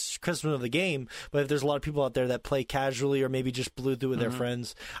criticism of the game, but if there's a lot of people out there that play casually or maybe just blew through with their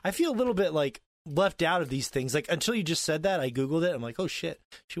friends, I feel a little bit like left out of these things. Like, until you just said that, I Googled it, I'm like, oh shit,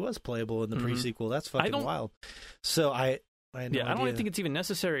 she was playable in the pre-sequel. That's fucking wild. So I had no I don't idea. think it's even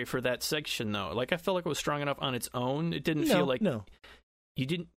necessary for that section, though. Like, I felt like it was strong enough on its own. It didn't feel like... No.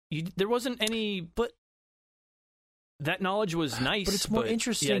 There wasn't any... But that knowledge was nice, but it's more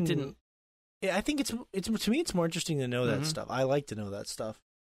interesting. Yeah, it didn't... Yeah, I think it's to me, it's more interesting to know that stuff. I like to know that stuff,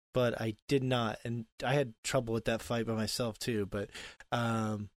 but I did not, and I had trouble with that fight by myself, too, but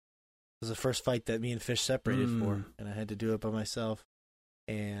it was the first fight that me and Fish separated for, and I had to do it by myself,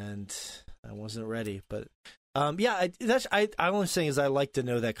 and I wasn't ready, but... I'm only saying is I like to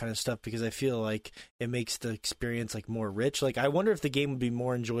know that kind of stuff because I feel like it makes the experience like more rich. Like, I wonder if the game would be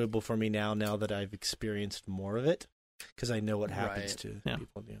more enjoyable for me now that I've experienced more of it, because I know what happens to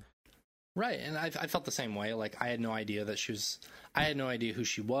people. Yeah. Right, and I felt the same way. Like, I had no idea I had no idea who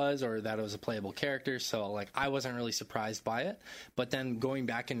she was or that it was a playable character, so like I wasn't really surprised by it. But then going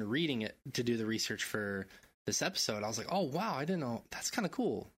back and reading it to do the research for this episode, I was like, oh wow, I didn't know. That's kind of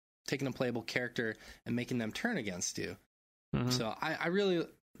cool. Taking a playable character and making them turn against you. So I really,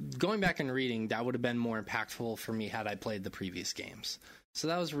 going back and reading, that would have been more impactful for me had I played the previous games. So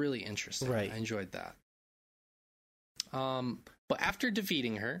that was really interesting. Right. I enjoyed that. But after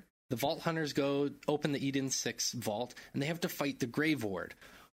defeating her, the Vault Hunters go open the Eden 6 vault, and they have to fight the Grave Ward,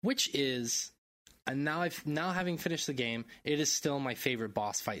 which is, and now having finished the game, it is still my favorite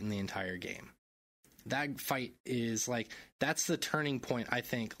boss fight in the entire game. That fight is like, that's the turning point, I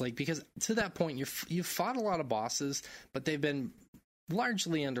think, like, because to that point you've fought a lot of bosses, but they've been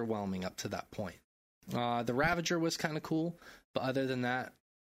largely underwhelming up to that point. The Ravager was kind of cool, but other than that,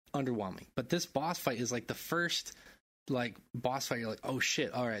 underwhelming. But this boss fight is like the first like boss fight. You're like, oh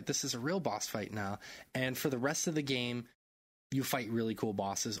shit, all right, this is a real boss fight now. And for the rest of the game, you fight really cool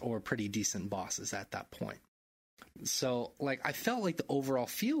bosses or pretty decent bosses at that point. So, like, I felt like the overall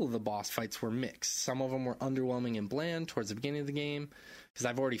feel of the boss fights were mixed. Some of them were underwhelming and bland towards the beginning of the game because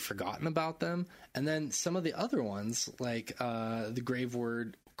I've already forgotten about them. And then some of the other ones, like the Grave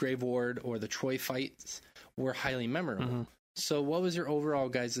Ward or the Troy fights, were highly memorable. So, what was your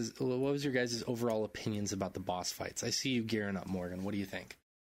guys' overall opinions about the boss fights? I see you gearing up, Morgan. What do you think?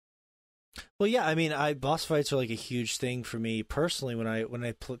 Well, yeah, I mean, boss fights are like a huge thing for me personally when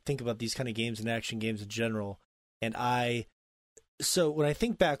I think about these kind of games and action games in general. And so when I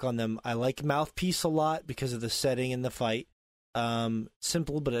think back on them, I like Mouthpiece a lot because of the setting and the fight.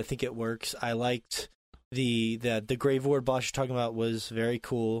 Simple, but I think it works. I liked the Grave Ward boss you're talking about was very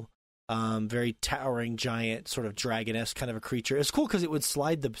cool. Very towering, giant, sort of dragon-esque kind of a creature. It's cool because it would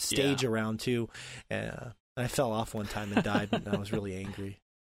slide the stage around too. I fell off one time and died, and I was really angry.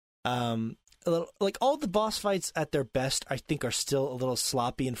 Like all the boss fights at their best, I think, are still a little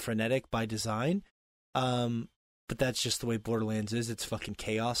sloppy and frenetic by design. But that's just the way Borderlands is. It's fucking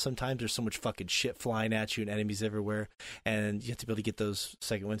chaos sometimes. There's so much fucking shit flying at you and enemies everywhere, and you have to be able to get those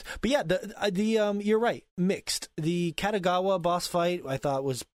second wins. But yeah, the you're right, mixed. The Katagawa boss fight I thought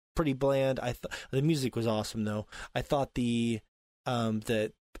was pretty bland. I thought the music was awesome though. I thought the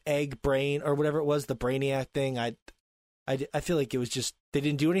egg brain or whatever it was, the Brainiac thing, I feel like it was just, they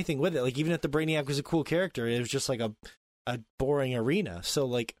didn't do anything with it. Like, even if the Brainiac was a cool character, it was just like a boring arena. So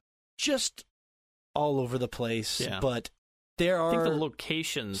like, just all over the place, but there are... I think the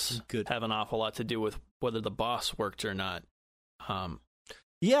locations have an awful lot to do with whether the boss worked or not.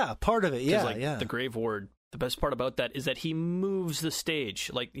 Yeah, part of it, yeah. The Grave Ward, the best part about that is that he moves the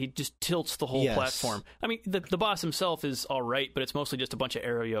stage. Like, he just tilts the whole platform. I mean, the boss himself is all right, but it's mostly just a bunch of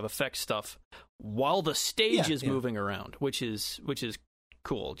area of effects stuff while the stage is moving around, which is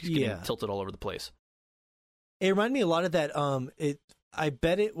cool. Just getting tilted all over the place. It reminded me a lot of that, I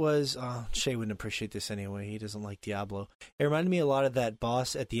bet it was... Shay wouldn't appreciate this anyway. He doesn't like Diablo. It reminded me a lot of that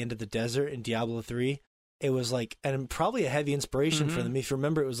boss at the end of the desert in Diablo 3. It was like... And probably a heavy inspiration for them. If you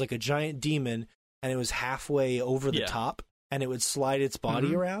remember, it was like a giant demon, and it was halfway over the top, and it would slide its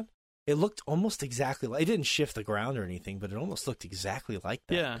body around. It looked almost exactly like... It didn't shift the ground or anything, but it almost looked exactly like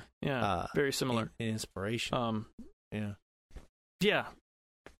that. Yeah. Very similar. In inspiration. Yeah. Yeah.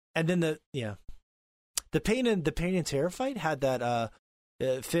 And then the Pain and Terror fight had that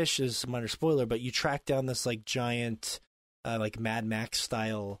fish is a minor spoiler, but you track down this like giant like Mad Max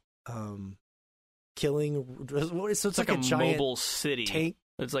style killing. So it's like a giant mobile city tank.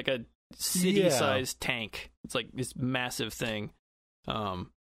 It's like a city-sized tank. It's like this massive thing.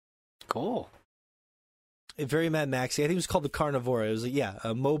 Cool. Very Mad Max. I think it was called the Carnivora. It was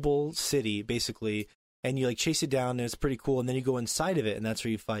a mobile city basically, and you like chase it down, and it's pretty cool. And then you go inside of it, and that's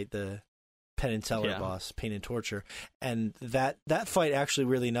where you fight the Penn and Teller boss, Pain and Torture. And that fight actually,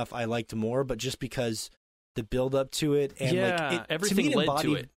 really enough, I liked more, but just because the build up to it and everything to me, led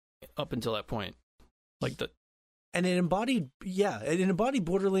to it up until that point. And it embodied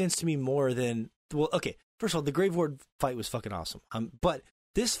Borderlands to me more than, well, okay, first of all, the Grave Ward fight was fucking awesome. But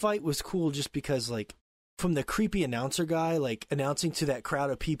this fight was cool just because, like, from the creepy announcer guy, like, announcing to that crowd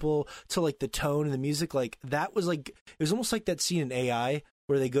of people, to, like, the tone and the music, like, that was, like, it was almost like that scene in AI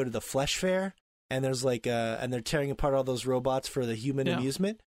where they go to the Flesh Fair, and there's, like, and they're tearing apart all those robots for the human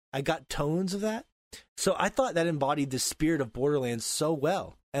amusement. I got tones of that. So I thought that embodied the spirit of Borderlands so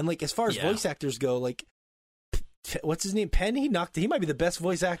well. And, like, as far as voice actors go, like, what's his name? Penn? He might be the best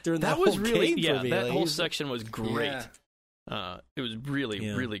voice actor in that whole game for me. That like, whole section was great. Yeah. It was really,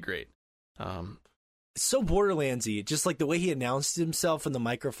 really great. So Borderlandsy, just like the way he announced himself in the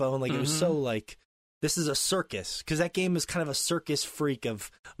microphone, like it was so like, this is a circus, because that game is kind of a circus freak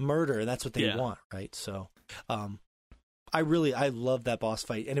of murder, and that's what they want, right? So, I love that boss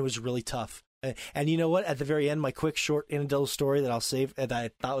fight, and it was really tough. And you know what? At the very end, my quick, short anecdotal story that I'll save that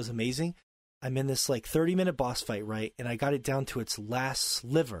I thought was amazing. I'm in this like 30-minute boss fight, right? And I got it down to its last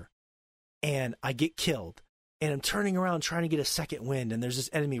sliver, and I get killed. And I'm turning around trying to get a second wind, and there's this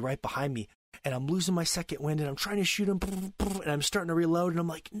enemy right behind me, and I'm losing my second wind, and I'm trying to shoot him, and I'm starting to reload, and I'm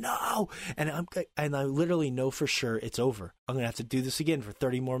like, no! And I literally know for sure it's over. I'm gonna have to do this again for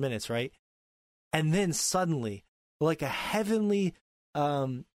 30 more minutes, right? And then suddenly, like a heavenly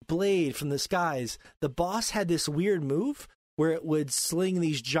blade from the skies, the boss had this weird move where it would sling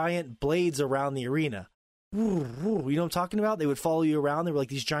these giant blades around the arena. You know what I'm talking about? They would follow you around. They were like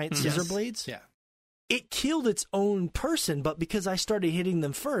these giant scissor blades. Yeah. It killed its own person, but because I started hitting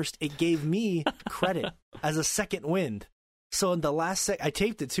them first, it gave me credit as a second wind. So in the last I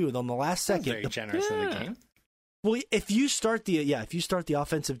taped it too. And on the last second, very generous in the game. Well, if you start the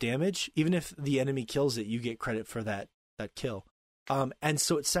offensive damage, even if the enemy kills it, you get credit for that kill. And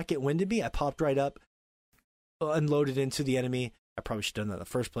so it second winded me. I popped right up, unloaded into the enemy. I probably should have done that in the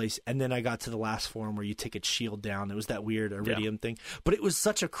first place. And then I got to the last form where you take its shield down. It was that weird iridium thing. But it was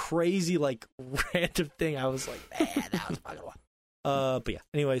such a crazy, like, random thing. I was like, man, that was fucking wild. But yeah,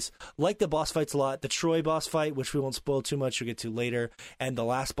 anyways, like the boss fights a lot. The Troy boss fight, which we won't spoil too much, we'll get to later. And the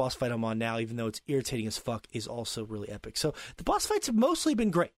last boss fight I'm on now, even though it's irritating as fuck, is also really epic. So the boss fights have mostly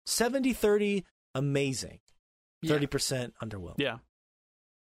been great. 70-30, amazing. 30% underwhelmed. Yeah.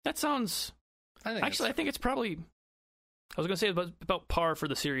 That sounds... I think it's probably... I was going to say about par for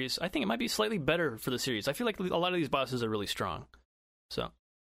the series. I think it might be slightly better for the series. I feel like a lot of these bosses are really strong. So,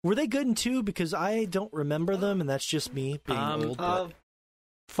 were they good in 2? Because I don't remember them, and that's just me being old. But...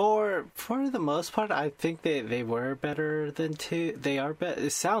 For the most part, I think they were better than 2. They are better.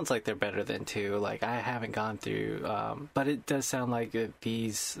 It sounds like they're better than 2. Like, I haven't gone through, but it does sound like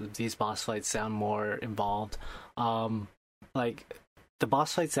these boss fights sound more involved. Like, the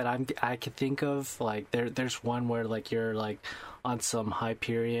boss fights that I can think of, like there's one where like you're like on some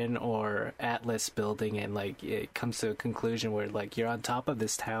Hyperion or Atlas building, and like it comes to a conclusion where like you're on top of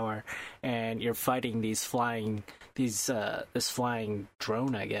this tower and you're fighting this flying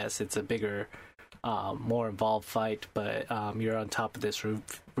drone. I guess it's a bigger, more involved fight, but you're on top of this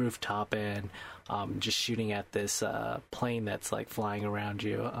rooftop and just shooting at this plane that's like flying around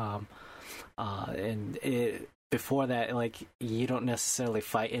you, and it. Before that, like, you don't necessarily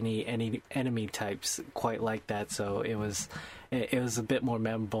fight any enemy types quite like that, so it was a bit more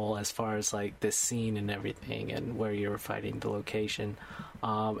memorable as far as like this scene and everything and where you were fighting, the location.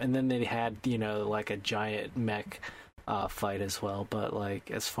 And then they had, like a giant mech fight as well, but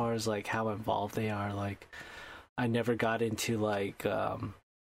like as far as like how involved they are, like I never got into like the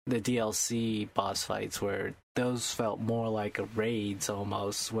DLC boss fights, where those felt more like raids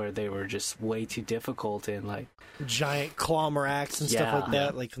almost, where they were just way too difficult and like giant claw maracks and stuff like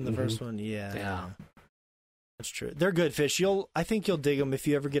that, like from the first one. Yeah, that's true. They're good, Fish. I think you'll dig them if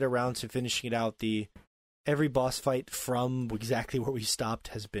you ever get around to finishing it out. Every boss fight from exactly where we stopped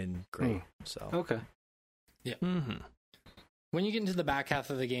has been great. So okay, yeah. When you get into the back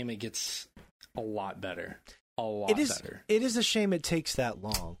half of the game, it gets a lot better. a lot better. It is a shame it takes that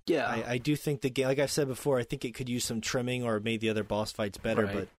long. Yeah. I do think the game, like I've said before, I think it could use some trimming or made the other boss fights better,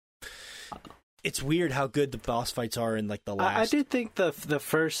 Right. but it's weird how good the boss fights are in like the last. I do think the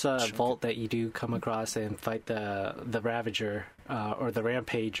first vault that you do come across and fight the Ravager or the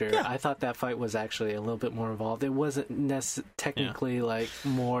Rampager, Yeah. I thought that fight was actually a little bit more involved. It wasn't technically like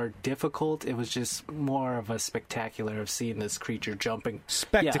more difficult. It was just more of a spectacular of seeing this creature jumping.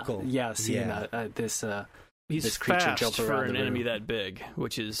 spectacle. Yeah, seeing Yeah. this He's this creature fast jump for around an the enemy room. that big,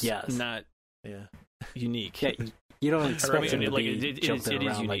 which is Yes. not Yeah. unique. Yeah, you don't Or, I expect mean, him to like, be it is jumping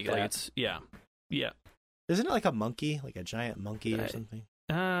around unique. like Like, that. it's yeah. Isn't it like a monkey, like a giant monkey or something?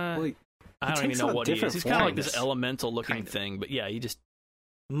 Well, I don't even takes know on what he is. different He's kind of like forms. this elemental looking Kind of. thing, but yeah, he just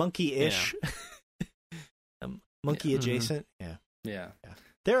Monkey-ish. Monkey Yeah. adjacent. Yeah. Yeah.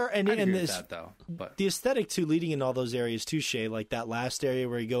 There are I agree and with this that, though. But the aesthetic too, leading in all those areas too, Shay. Like that last area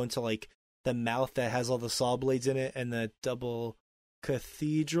where you go into like the mouth that has all the saw blades in it, and the double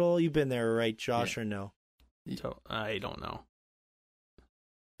cathedral. You've been there, right, Josh, or no? so I don't know.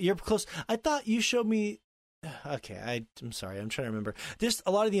 You're close. I thought you showed me. Okay, I'm sorry. I'm trying to remember. Just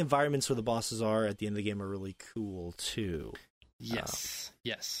a lot of the environments where the bosses are at the end of the game are really cool too. yes.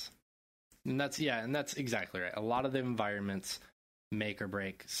 And that's exactly right. A lot of the environments make or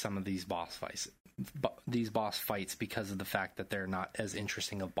break some of these boss fights because of the fact that they're not as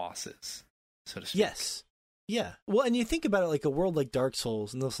interesting of bosses, so to speak. Yes. Yeah. Well, and you think about it like a world like Dark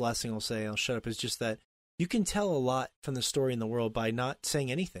Souls, and this last thing I'll say, I'll shut up, is just that you can tell a lot from the story in the world by not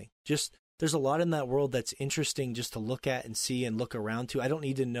saying anything. Just there's a lot in that world that's interesting just to look at and see and look around to. I don't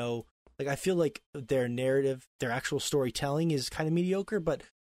need to know. Like, I feel like their narrative, their actual storytelling is kind of mediocre, but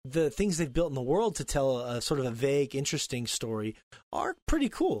the things they've built in the world to tell a sort of a vague, interesting story are pretty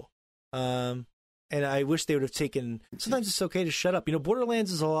cool. And I wish they would have taken. Sometimes it's okay to shut up. You know,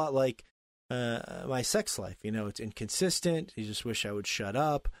 Borderlands is a lot like my sex life. You know, it's inconsistent. You just wish I would shut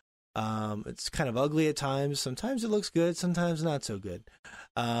up. It's kind of ugly at times. Sometimes it looks good. Sometimes not so good.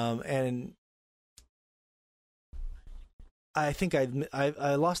 And I think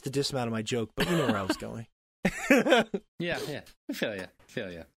I lost the dismount of my joke, but you know where I was going. Yeah. I feel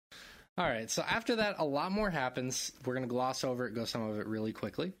you. All right, so after that, a lot more happens. We're going to gloss over it, go some of it really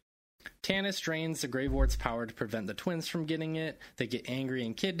quickly. Tannis drains the Grave Ward's power to prevent the twins from getting it. They get angry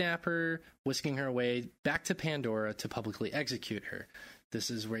and kidnap her, whisking her away back to Pandora to publicly execute her. This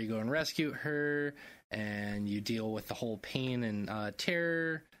is where you go and rescue her, and you deal with the whole pain and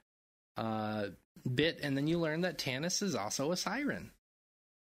terror bit, and then you learn that Tannis is also a siren.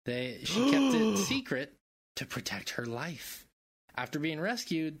 She kept it secret to protect her life. After being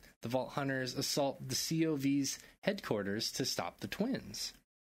rescued, the Vault Hunters assault the COV's headquarters to stop the twins,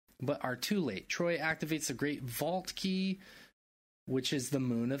 but are too late. Troy activates the Great Vault Key, which is the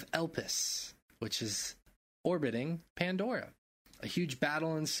moon of Elpis, which is orbiting Pandora. A huge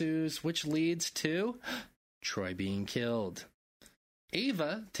battle ensues, which leads to Troy being killed.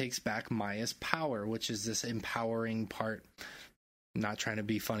 Ava takes back Maya's power, which is this empowering part. Not trying to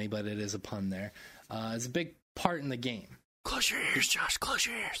be funny, but it is a pun there. It's a big part in the game. Close your ears, Josh. Close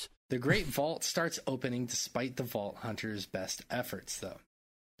your ears. The Great Vault starts opening despite the Vault Hunters' best efforts, though.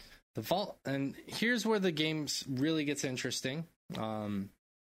 The Vault, and here's where the game really gets interesting.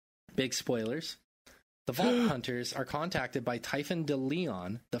 Big spoilers. The Vault Hunters are contacted by Typhon de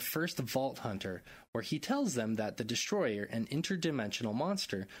Leon, the first Vault Hunter, where he tells them that the Destroyer, an interdimensional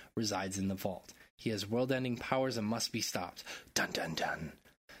monster, resides in the vault. He has world-ending powers and must be stopped. Dun dun dun.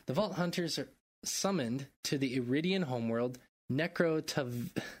 The Vault Hunters are summoned to the Iridian homeworld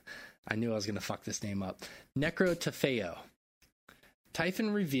I knew I was going to fuck this name up. Necrotafeo. Typhon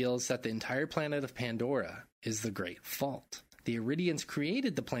reveals that the entire planet of Pandora is the Great Vault. The Iridians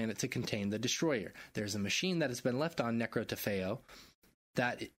created the planet to contain the Destroyer. There's a machine that has been left on Necrotafeo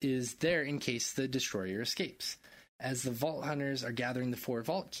that is there in case the Destroyer escapes. As the Vault Hunters are gathering the 4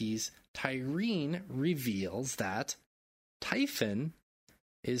 vault keys, Tyreen reveals that Typhon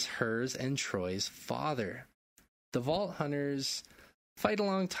is hers and Troy's father. The Vault Hunters fight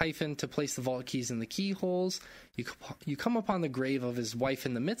along Typhon to place the vault keys in the keyholes. You come upon the grave of his wife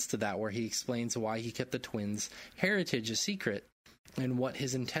in the midst of that, where he explains why he kept the twins' heritage a secret and what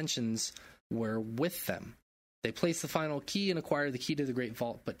his intentions were with them. They place the final key and acquire the key to the Great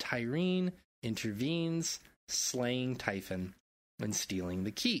Vault, but Tyreen intervenes, slaying Typhon and stealing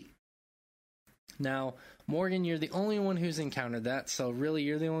the key. Now, Morgan, you're the only one who's encountered that, so really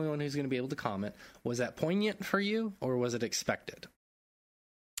you're the only one who's going to be able to comment. Was that poignant for you, or was it expected?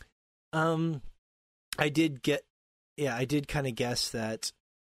 I did kind of guess that.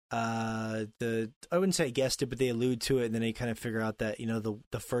 I wouldn't say I guessed it, but they allude to it, and then they kind of figure out that, you know,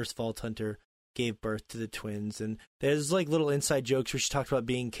 the first Vault Hunter gave birth to the twins. And there's like little inside jokes where she talked about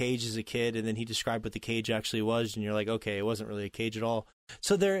being caged as a kid, and then he described what the cage actually was, and you're like, okay, it wasn't really a cage at all.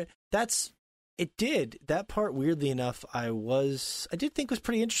 So that part, weirdly enough, I did think was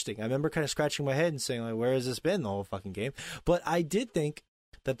pretty interesting. I remember kind of scratching my head and saying, like, where has this been the whole fucking game? But I did think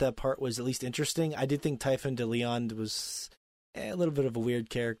that part was at least interesting. I did think Typhon de Leon was a little bit of a weird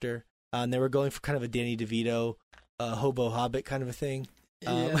character. And they were going for kind of a Danny DeVito, hobo hobbit kind of a thing.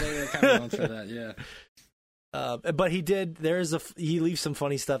 Yeah, they were kind of known for that, yeah. But he leaves some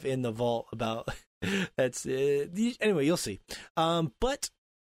funny stuff in the vault about that's anyway, you'll see. But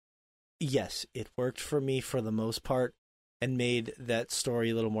yes, it worked for me for the most part and made that story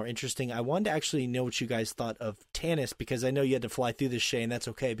a little more interesting. I wanted to actually know what you guys thought of Tannis, because I know you had to fly through this, Shay, and that's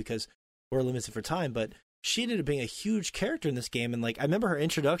okay because we're limited for time, but she ended up being a huge character in this game. And like, I remember her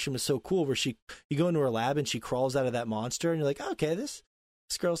introduction was so cool where you go into her lab and she crawls out of that monster and you're like, okay, this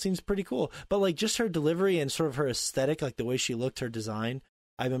girl seems pretty cool. But like, just her delivery and sort of her aesthetic, like the way she looked, her design,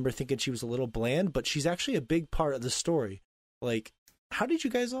 I remember thinking she was a little bland, but she's actually a big part of the story. Like, how did you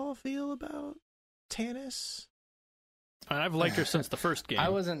guys all feel about Tannis? I've liked her since the first game. I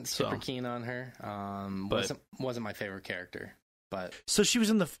wasn't super keen on her. But wasn't my favorite character. But so she was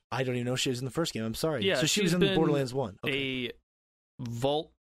in I don't even know if she was in the first game. I'm sorry. Yeah, so she was in the Borderlands 1. Okay. A vault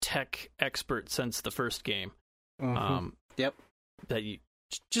tech expert since the first game. Mm-hmm. Yep. That you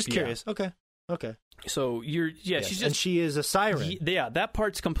just curious. Okay. So she's just, and she is a siren. That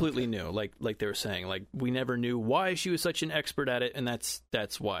part's completely new. Like they were saying, like we never knew why she was such an expert at it, and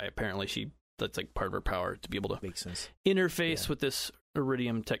that's why apparently that's like part of her power to be able to makes sense interface with this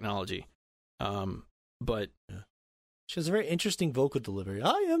iridium technology. But she has a very interesting vocal delivery.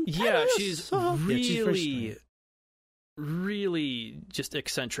 I am Tannis. Yeah, she's really just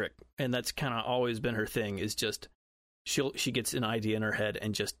eccentric, and that's kind of always been her thing. Is just she gets an idea in her head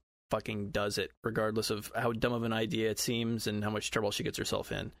and just fucking does it, regardless of how dumb of an idea it seems and how much trouble she gets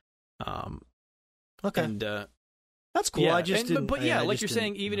herself in. Okay, and that's cool. Yeah, I just didn't. But yeah, like you're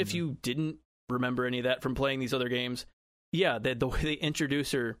saying, even if you didn't remember any of that from playing these other games, yeah, the way they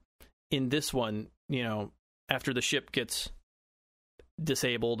introduce her in this one, after the ship gets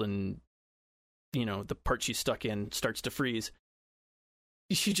disabled and the part she's stuck in starts to freeze,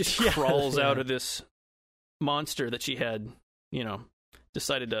 she just crawls out of this monster that she had,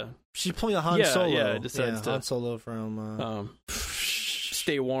 decided to. She's pulling a Han Solo. Yeah, decides to Han Solo from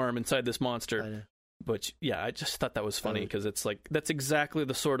stay warm inside this monster. But yeah, I just thought that was funny because it's like that's exactly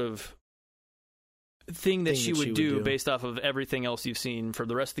the sort of thing that she would do based off of everything else you've seen for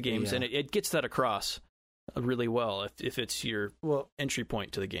the rest of the games, and it gets that across really well if it's your entry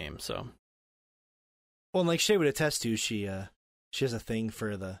point to the game. So, well, and like Shay would attest to, she has a thing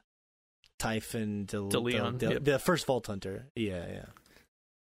for the Typhon de Leon, the first Vault Hunter. Yeah.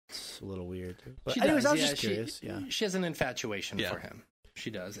 It's a little weird. But anyways, I was just curious. She has an infatuation for him. She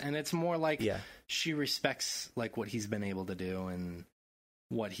does, and it's more like she respects like what he's been able to do and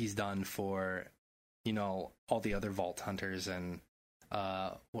what he's done for, all the other Vault Hunters and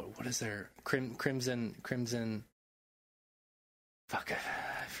what is there? Crimson. Fuck,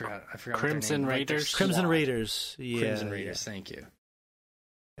 I forgot. Crimson Raiders. Crimson Raiders. Yeah. Crimson Raiders. Thank you.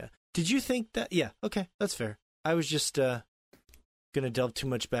 Yeah. Did you think that? Yeah. Okay, that's fair. I was just gonna delve too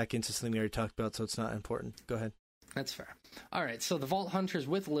much back into something we already talked about, so it's not important. Go ahead. That's fair. All right, so the Vault Hunters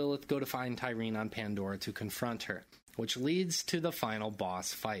with Lilith go to find Tyreen on Pandora to confront her, which leads to the final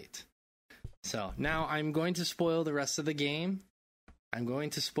boss fight. So now I'm going to spoil the rest of the game. I'm going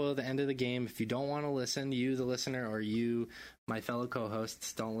to spoil the end of the game. If you don't want to listen, you, the listener, or you, my fellow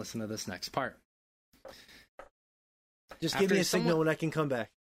co-hosts, don't listen to this next part. Just give me a signal when I can come back.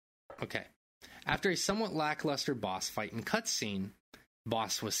 Okay. After a somewhat lackluster boss fight and cutscene,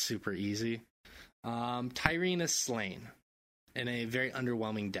 boss was super easy. Tyreen is slain in a very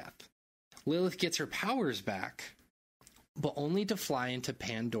underwhelming death. Lilith gets her powers back, but only to fly into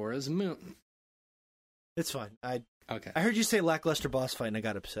Pandora's moon. It's fine. Okay. I heard you say lackluster boss fight and I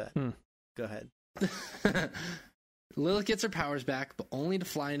got upset. Go ahead. Lilith gets her powers back, but only to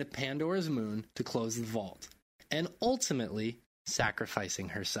fly into Pandora's moon to close the vault, and ultimately sacrificing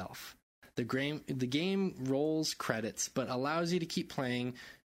herself. The game rolls credits, but allows you to keep playing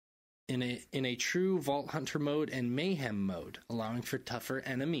in a true Vault Hunter mode and Mayhem mode, allowing for tougher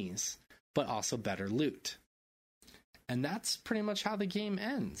enemies, but also better loot. And that's pretty much how the game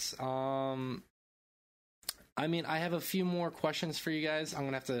ends. I mean, I have a few more questions for you guys. I'm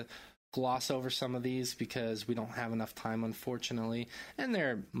going to have to gloss over some of these because we don't have enough time, unfortunately. And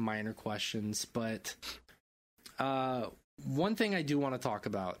they're minor questions, but one thing I do want to talk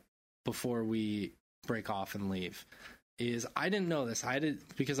about before we break off and leave is I didn't know this. I did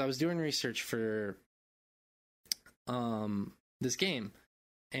because I was doing research for this game,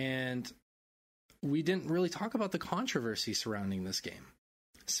 and we didn't really talk about the controversy surrounding this game.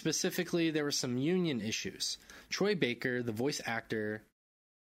 Specifically, there were some union issues. Troy Baker, the voice actor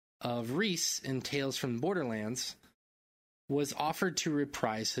of Reese in Tales from the Borderlands, was offered to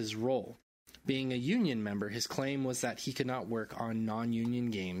reprise his role. Being a union member, his claim was that he could not work on non-union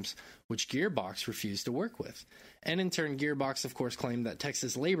games, which Gearbox refused to work with. And in turn, Gearbox, of course, claimed that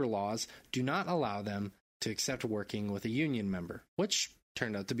Texas labor laws do not allow them to accept working with a union member, which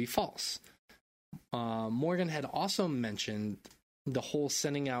turned out to be false. Morgan had also mentioned the whole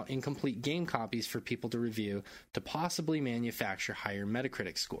sending out incomplete game copies for people to review to possibly manufacture higher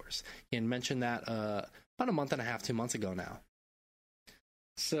Metacritic scores. He had mentioned that about a month and a half, 2 months ago now.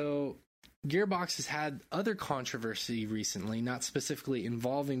 So Gearbox has had other controversy recently, not specifically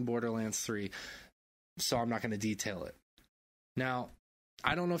involving Borderlands 3, so I'm not going to detail it. Now,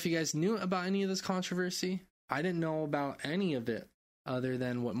 I don't know if you guys knew about any of this controversy. I didn't know about any of it other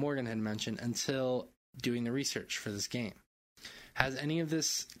than what Morgan had mentioned until doing the research for this game. Has any of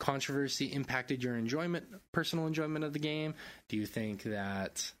this controversy impacted your personal enjoyment of the game? Do you think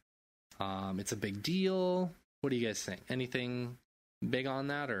that it's a big deal? What do you guys think? Anything big on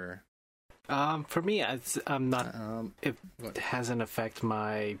that, or? For me, I'm not. It hasn't affected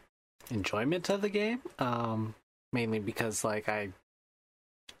my enjoyment of the game. Mainly because I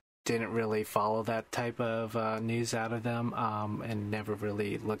didn't really follow that type of news out of them, and never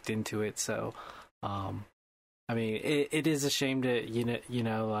really looked into it. So, I mean, it is a shame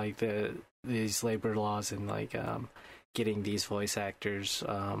to these labor laws and getting these voice actors.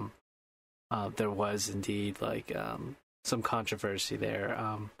 There was indeed some controversy there,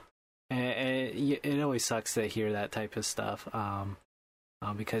 and it always sucks to hear that type of stuff.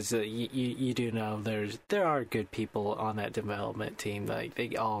 Because you do know there are good people on that development team.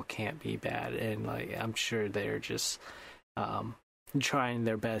 They all can't be bad, and I'm sure they're just trying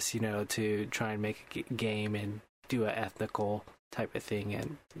their best, to try and make a game and do an ethical type of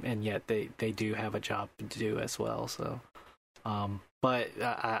thing, and yet they do have a job to do as well. So, but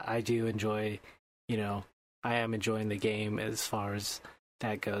I do enjoy, I am enjoying the game as far as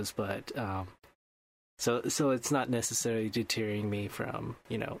that goes, but so it's not necessarily deterring me from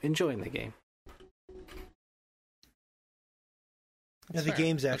enjoying the game. Yeah, the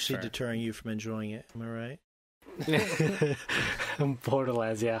game's actually deterring you from enjoying it. Am I right?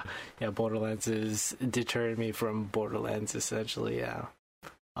 Borderlands, yeah. Borderlands is deterring me from Borderlands, essentially. Yeah.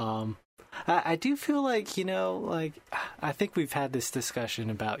 I do feel I think we've had this discussion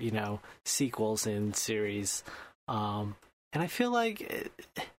about sequels in series, and I feel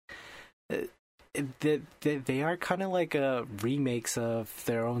they are kind of remakes of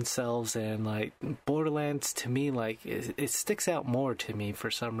their own selves, and Borderlands to me it sticks out more to me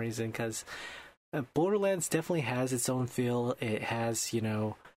for some reason, because Borderlands definitely has its own feel. It has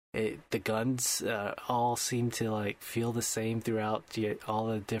the guns all seem to feel the same throughout all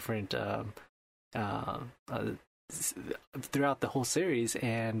the different throughout the whole series,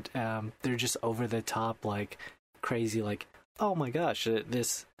 and they're just over the top crazy, oh my gosh,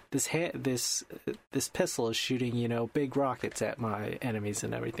 this pistol is shooting big rockets at my enemies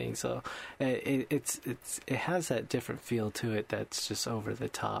and everything. So it has that different feel to it that's just over the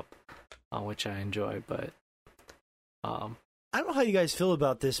top, which I enjoy. But I don't know how you guys feel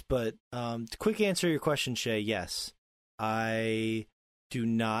about this, but to quick answer your question, Shay, yes, I do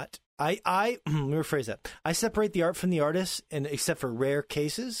not. Let me rephrase that. I separate the art from the artist, and except for rare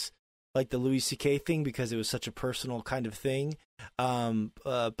cases like the Louis C.K. thing, because it was such a personal kind of thing.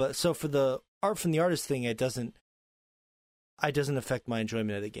 But so for the art from the artist thing, it doesn't affect my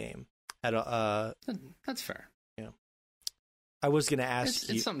enjoyment of the game at all. That's fair. Yeah. I was going to ask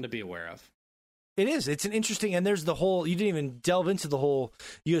it's something to be aware of. It is. It's an interesting, and there's the whole, you didn't even delve into the whole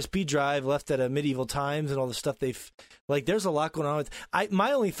USB drive left at a medieval times and all the stuff there's a lot going on with.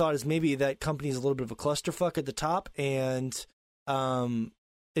 My only thought is maybe that company's a little bit of a clusterfuck at the top, and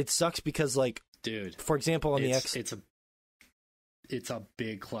it sucks because dude, for example, on the X, it's a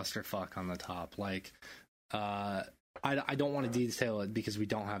big clusterfuck on the top. I don't want to detail it because we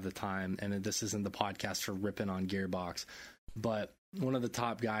don't have the time, and this isn't the podcast for ripping on Gearbox, but one of the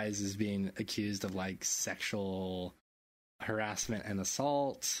top guys is being accused of sexual harassment and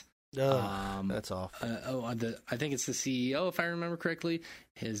assault. That's awful. I think it's the CEO, if I remember correctly,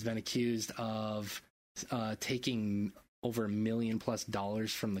 has been accused of taking over $1 million+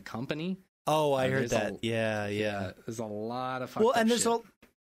 from the company. Oh, I heard that. Yeah. There's a lot of fucked up shit.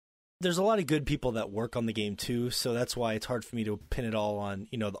 There's a lot of good people that work on the game too, so that's why it's hard for me to pin it all on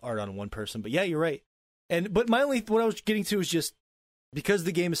the art on one person. But yeah, you're right. But what I was getting to is just because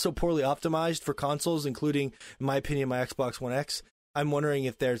the game is so poorly optimized for consoles, including, in my opinion, my Xbox One X. I'm wondering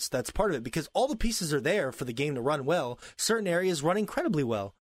if that's part of it, because all the pieces are there for the game to run well. Certain areas run incredibly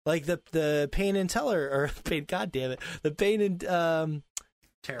well, like the Pain and Teller, or Pain, God damn it, the Pain and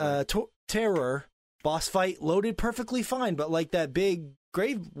Terror boss fight loaded perfectly fine, but like that big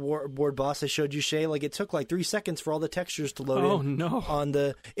grave ward boss I showed you, Shay, like it took like 3 seconds for all the textures to load. Oh no! On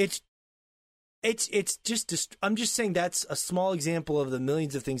the it's just I'm just saying that's a small example of the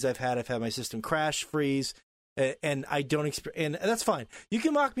millions of things I've had. I've had my system crash, freeze. And I don't and that's fine. You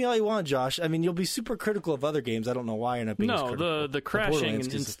can mock me all you want, Josh. I mean, you'll be super critical of other games. I don't know why you're not being as critical. No, the crashing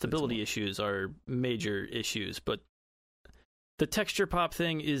and instability issues are major issues, but the texture pop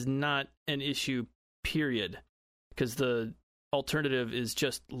thing is not an issue, period. Because the alternative is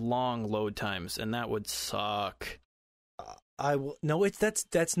just long load times, and that would suck.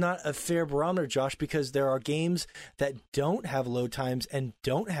 That's not a fair barometer, Josh, because there are games that don't have load times and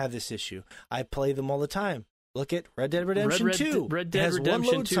don't have this issue. I play them all the time. Look at Red Dead Redemption 2. Red Dead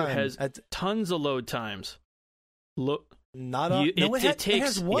Redemption 2 has tons of load times. It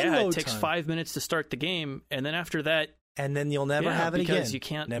takes 5 minutes to start the game, and then after that... And then you'll never have it again. Because you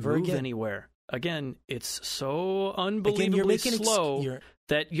can't move anywhere. Again, it's so unbelievably slow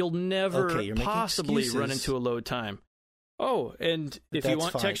that you'll never possibly run into a load time. Oh, and if you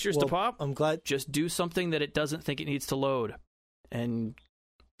want textures to pop, I'm glad. Just do something that it doesn't think it needs to load. And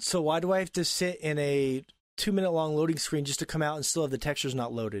so why do I have to sit in a 2-minute long loading screen just to come out and still have the textures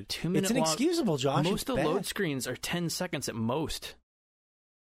not loaded? 2 minutes. It's inexcusable, Josh. Most of the load screens are 10 seconds at most.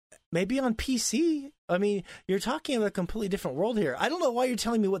 Maybe on PC. I mean, you're talking about a completely different world here. I don't know why you're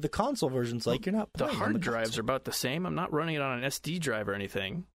telling me what the console version's like. You're not playing. The hard drives are about the same. I'm not running it on an SD drive or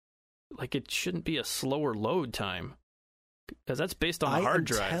anything. Like, it shouldn't be a slower load time. Because that's based on the hard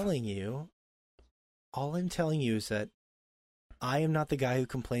drive. All I'm telling you is that I am not the guy who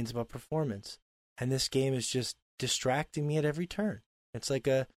complains about performance. And this game is just distracting me at every turn. It's like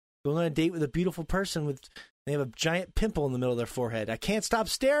going on a date with a beautiful person they have a giant pimple in the middle of their forehead. I can't stop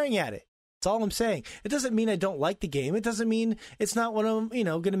staring at it. That's all I'm saying. It doesn't mean I don't like the game. It doesn't mean it's not one of them,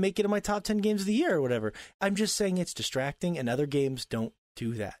 going to make it in my top 10 games of the year or whatever. I'm just saying it's distracting, and other games don't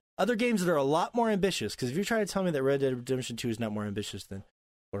do that. Other games that are a lot more ambitious, because if you're trying to tell me that Red Dead Redemption 2 is not more ambitious than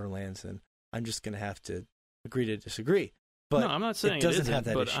Borderlands, then I'm just going to have to agree to disagree. But no, I'm not saying it doesn't have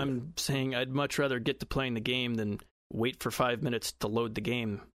that but issue. I'm saying I'd much rather get to playing the game than wait for 5 minutes to load the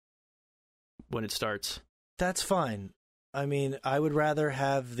game when it starts. That's fine. I mean, I would rather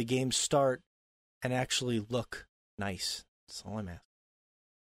have the game start and actually look nice. That's all I'm asking.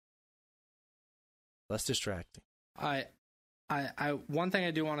 Less distracting. One thing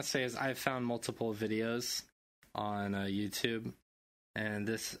I do want to say is I've found multiple videos on YouTube, and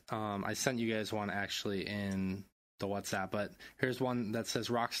this I sent you guys one actually in the WhatsApp, but here's one that says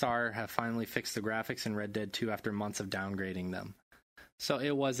Rockstar have finally fixed the graphics in Red Dead 2 after months of downgrading them. So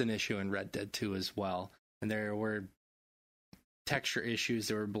it was an issue in Red Dead 2 as well, and there were texture issues,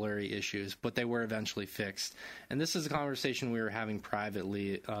 there were blurry issues, but they were eventually fixed. And this is a conversation we were having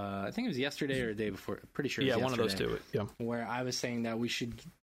privately. I think it was yesterday or the day before. Pretty sure. It was one of those two. Yeah, where I was saying that we should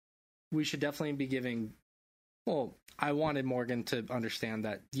definitely be giving. Well, I wanted Morgan to understand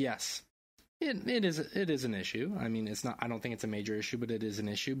that yes, it is an issue. I mean, it's not. I don't think it's a major issue, but it is an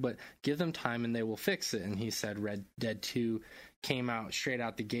issue. But give them time and they will fix it. And he said Red Dead 2 came out straight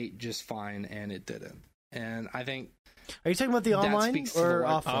out the gate just fine, and it didn't. And I think. Are you talking about the online or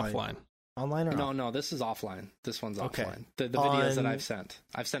offline? Online or no? No, this is offline. This one's okay. Offline. The videos that I've sent.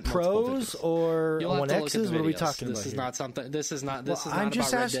 I've sent pros or One X's. What are we talking about? This is not something. This is not. This is not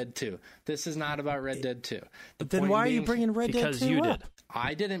about Red Dead 2. This is not about Red Dead 2. Then why are you bringing Red Dead 2 Because you did.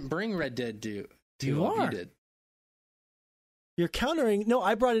 I didn't bring Red Dead 2. You are. You did. You're countering. No,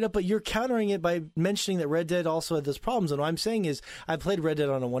 I brought it up, but you're countering it by mentioning that Red Dead also had those problems. And what I'm saying is, I played Red Dead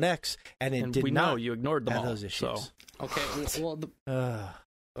on a 1X, and it did not. Know you ignored them have all. Those issues. So. Okay. Well,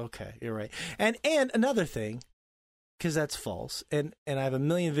 okay, you're right. And another thing, because that's false, and I have a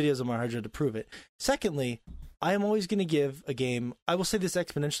million videos on my hard drive to prove it. Secondly, I am always going to give a game. I will say this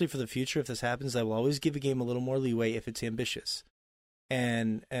exponentially for the future. If this happens, I will always give a game a little more leeway if it's ambitious,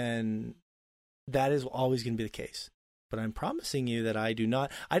 and that is always going to be the case. But I'm promising you that I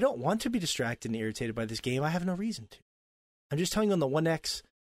don't want to be distracted and irritated by this game. I have no reason to. I'm just telling you on the 1X,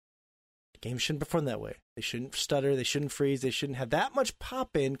 the game shouldn't perform that way. They shouldn't stutter, they shouldn't freeze, they shouldn't have that much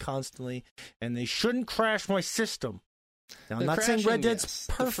pop in constantly, and they shouldn't crash my system. Now, I'm not saying Red Dead's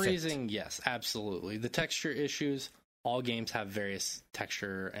perfect. The freezing, yes, absolutely. The texture issues, all games have various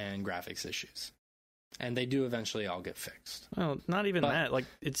texture and graphics issues. And they do eventually all get fixed. Well, not even that. Like,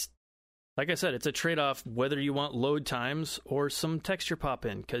 it's Like I said, it's a trade-off whether you want load times or some texture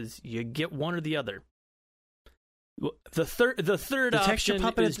pop-in, because you get one or the other. The third option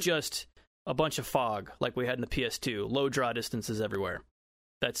is just a bunch of fog, like we had in the PS2. Low draw distances everywhere.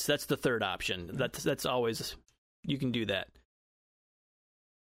 That's the third option. That's always, you can do that.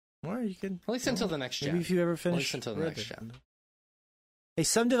 Or you can, at least until the next gen. Maybe if you ever finish. At least until the next gen. Hey,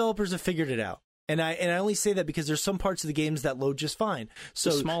 some developers have figured it out. And I only say that because there's some parts of the games that load just fine.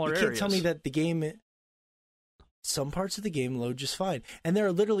 So smaller you can't areas. tell me that the game, some parts of the game load just fine. And there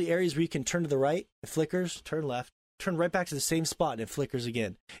are literally areas where you can turn to the right, it flickers, turn left, turn right back to the same spot, and it flickers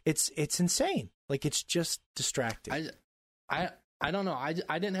again. It's insane. Like, it's just distracting. I don't know. I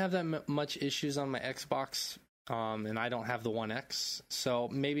didn't have that much issues on my Xbox, and I don't have the One X. So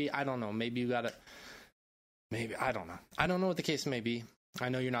maybe, I don't know. Maybe you got to, maybe, I don't know. I don't know what the case may be. I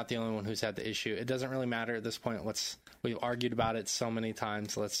know you're not the only one who's had the issue. It doesn't really matter at this point. We've argued about it so many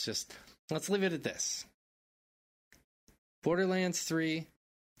times. Let's leave it at this. Borderlands 3.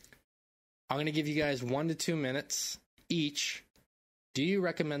 I'm going to give you guys 1 to 2 minutes each. Do you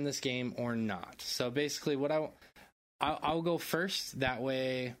recommend this game or not? So basically, I'll go first. That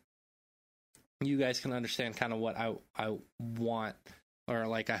way, you guys can understand kind of what I want, or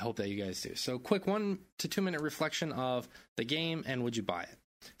like I hope that you guys do. So quick 1 to 2 minute reflection of the game and would you buy it.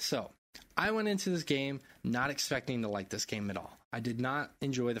 So I went into this game not expecting to like this game at all. I did not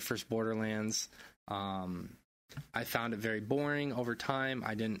enjoy the first Borderlands. I found it very boring over time.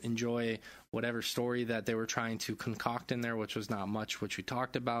 I didn't enjoy whatever story that they were trying to concoct in there, which was not much, which we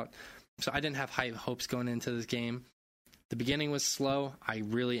talked about. So I didn't have high hopes going into this game. The beginning was slow. I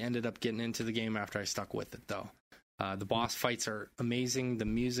really ended up getting into the game after I stuck with it, though. The boss fights are amazing. The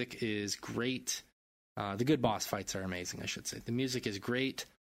music is great. The good boss fights are amazing, I should say. The music is great.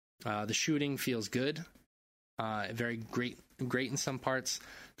 The shooting feels good. Very great in some parts.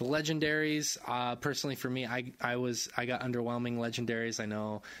 The legendaries, personally for me, I got underwhelming legendaries. I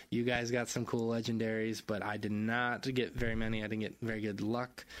know you guys got some cool legendaries, but I did not get very many. I didn't get very good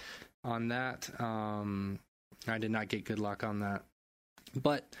luck on that. I did not get good luck on that.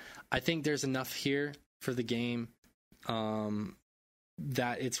 But I think there's enough here for the game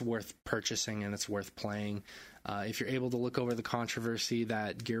that it's worth purchasing and it's worth playing. If you're able to look over the controversy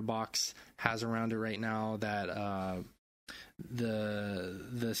that Gearbox has around it right now, that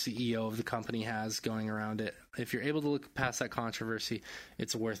the CEO of the company has going around it, if you're able to look past that controversy,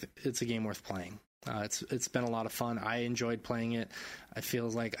 it's a game worth playing. It's been a lot of fun. I enjoyed playing it. I feel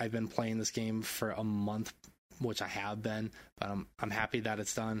like I've been playing this game for a month, which I have been, but I'm happy that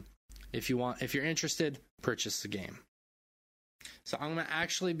it's done. If you're interested, purchase the game. So I'm going to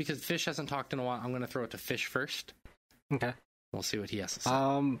actually, because Fish hasn't talked in a while, I'm going to throw it to Fish first. Okay. We'll see what he has to say.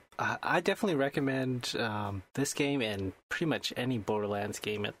 I definitely recommend this game and pretty much any Borderlands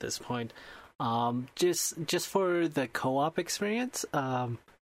game at this point. Just for the co-op experience,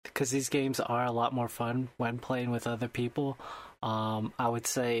 because these games are a lot more fun when playing with other people. I would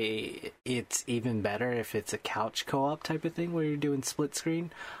say it's even better if it's a couch co-op type of thing where you're doing split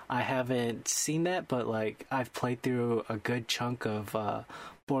screen. I haven't seen that, but like I've played through a good chunk of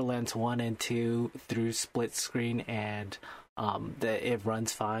Borderlands 1 and 2 through split screen, and it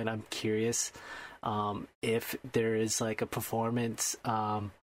runs fine. I'm curious if there is like a performance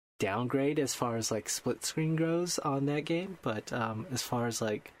downgrade as far as like split screen goes on that game, but as far as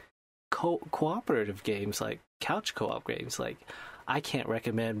like cooperative games, like couch co-op games, like I can't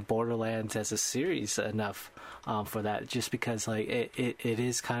recommend Borderlands as a series enough for that, just because like it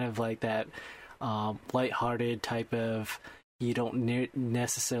is kind of like that lighthearted type of, you don't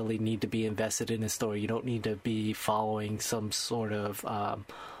necessarily need to be invested in a story, you don't need to be following some sort of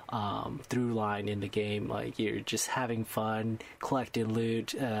through line in the game. Like you're just having fun, collecting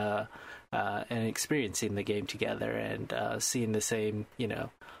loot, and experiencing the game together, and seeing the same,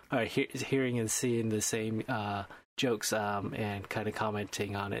 or hearing and seeing the same jokes, and kind of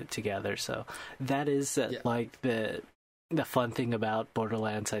commenting on it together. So that is like the fun thing about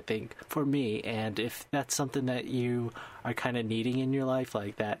Borderlands, I think, for me. And if that's something that you are kind of needing in your life,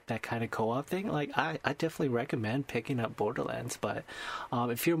 like that kind of co-op thing, like I definitely recommend picking up Borderlands. But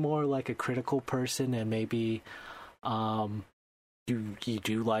if you're more like a critical person, and maybe you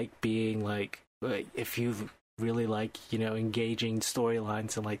do like being like if you really like engaging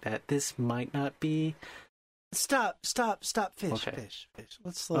storylines and like that, this might not be. Stop, Fish, Okay. Fish.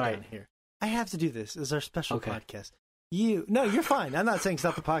 Let's slow All down right. here. I have to do this as our special Okay. podcast. No, you're fine. I'm not saying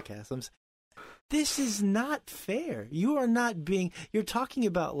stop the podcast. This is not fair. You are not being. You're talking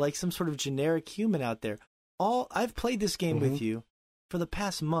about like some sort of generic human out there. I've played this game with you for the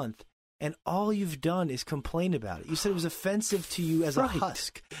past month, and all you've done is complain about it. You said it was offensive to you as a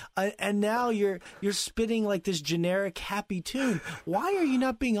husk, and now you're spitting like this generic happy tune. Why are you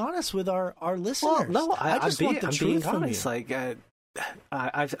not being honest with our listeners? Well, no, I just want the truth from honest. you. Like,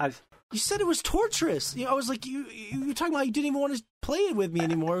 I've You said it was torturous. I was like, you were talking about you didn't even want to play it with me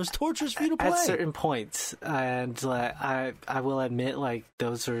anymore. It was torturous for you to play. At certain points, and I will admit, like,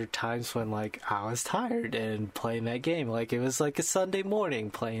 those are times when, like, I was tired and playing that game. Like, it was like a Sunday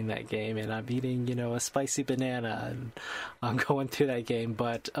morning playing that game, and I'm eating, a spicy banana, and I'm going through that game.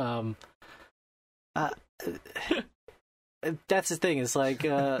 But that's the thing. It's like,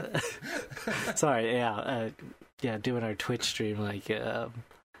 sorry, doing our Twitch stream, like.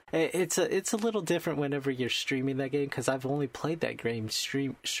 It's a little different whenever you're streaming that game, because I've only played that game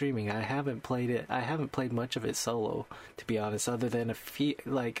streaming. I haven't played much of it solo, to be honest, other than a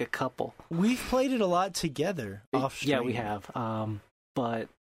couple. We've played it a lot together off stream. Yeah, we have. But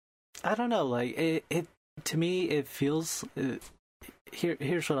I don't know. Like it to me, it feels.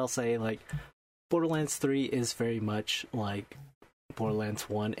 Here's what I'll say. Like, Borderlands 3 is very much like Borderlands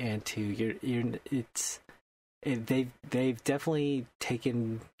 1 and 2. They've definitely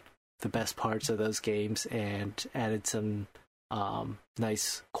taken the best parts of those games and added some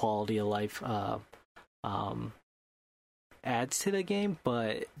nice quality of life adds to the game,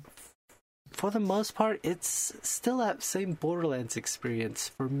 but for the most part, it's still that same Borderlands experience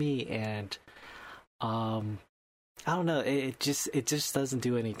for me, and I don't know, it just doesn't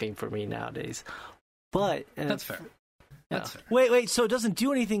do anything for me nowadays. But that's fair. That's fair. Wait, so it doesn't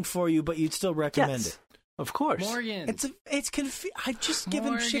do anything for you, but you'd still recommend it? Of course. Morgan. It's I just give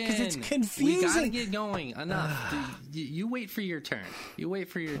him shit because it's confusing. We gotta get going. Enough. You wait for your turn.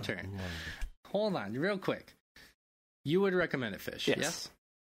 Hold on, real quick. You would recommend it, Fish? Yes?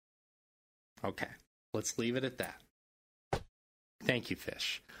 Okay. Let's leave it at that. Thank you,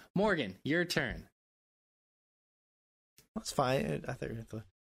 Fish. Morgan, your turn. That's fine. I thought you were going to...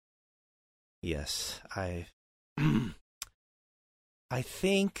 Yes, I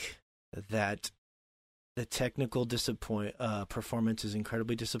think that the technical performance is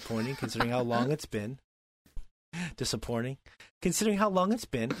incredibly disappointing, considering how long it's been. Disappointing, considering how long it's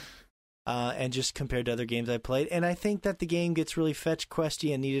been, and just compared to other games I played. And I think that the game gets really fetch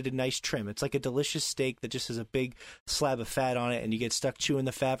questy and needed a nice trim. It's like a delicious steak that just has a big slab of fat on it, and you get stuck chewing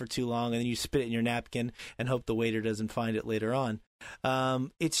the fat for too long, and then you spit it in your napkin and hope the waiter doesn't find it later on.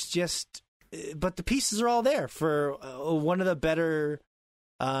 It's just, but the pieces are all there for one of the better.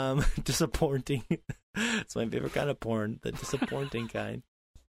 Disappointing. It's my favorite kind of porn, the disappointing kind.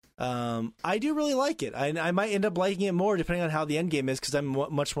 I do really like it. I might end up liking it more depending on how the end game is, because I'm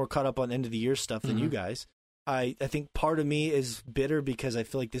much more caught up on end of the year stuff than you guys. I think part of me is bitter because I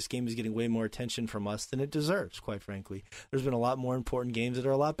feel like this game is getting way more attention from us than it deserves, quite frankly. There's been a lot more important games that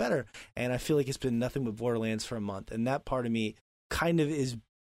are a lot better, and I feel like it's been nothing but Borderlands for a month, and that part of me kind of is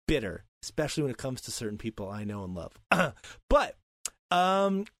bitter, especially when it comes to certain people I know and love. But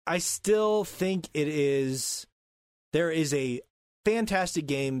I still think there is a fantastic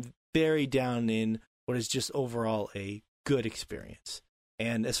game buried down in what is just overall a good experience.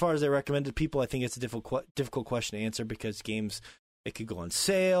 And as far as I recommend to people, I think it's a difficult question to answer, because games, it could go on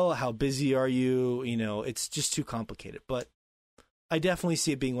sale. How busy are you? It's just too complicated. But I definitely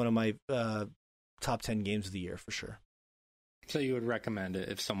see it being one of my top 10 games of the year for sure. So you would recommend it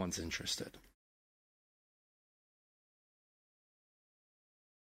if someone's interested?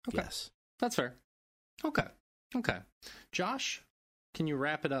 Okay. Yes. That's fair. Okay. Josh, can you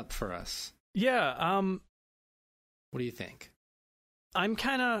wrap it up for us? Yeah. What do you think? I'm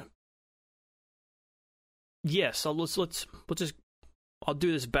kind of... Yes, I'll do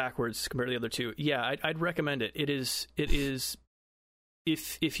this backwards compared to the other two. Yeah, I'd recommend it. It is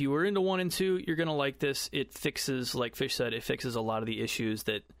if you were into 1 and 2, you're going to like this. It fixes, like Fish said, it fixes a lot of the issues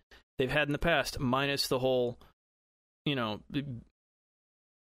that they've had in the past, minus the whole,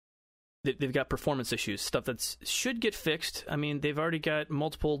 they've got performance issues, stuff that should get fixed. I mean, they've already got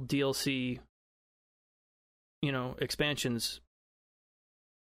multiple DLC, expansions,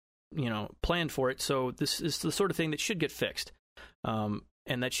 planned for it. So this is the sort of thing that should get fixed. And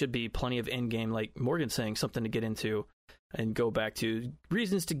that should be plenty of end game, like Morgan's saying, something to get into and go back to,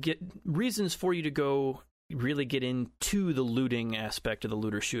 reasons for you to go really get into the looting aspect of the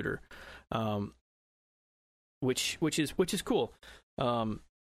looter shooter. Which is cool.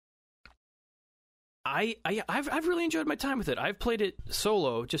 I've really enjoyed my time with it. I've played it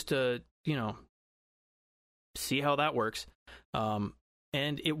solo just to, see how that works.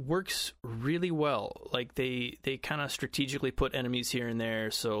 And it works really well. Like they kind of strategically put enemies here and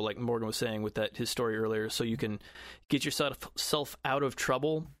there. So like Morgan was saying with his story earlier, so you can get yourself out of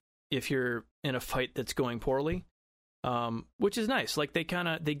trouble if you're in a fight that's going poorly, which is nice. Like they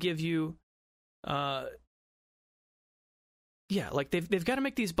give you, like they've got to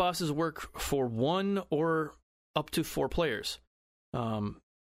make these bosses work for 1 or up to 4 players, and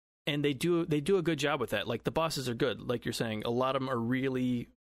they do a good job with that. Like the bosses are good, like you're saying. A lot of them are really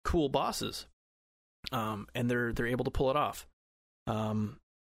cool bosses, and they're able to pull it off.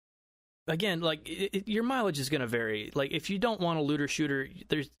 Again, like your mileage is going to vary. Like if you don't want a looter shooter,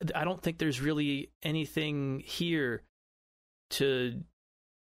 I don't think there's really anything here to,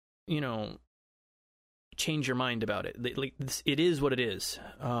 change your mind about it. Like it is what it is,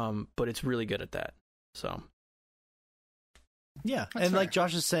 but it's really good at that. So. Yeah, That's and fair. like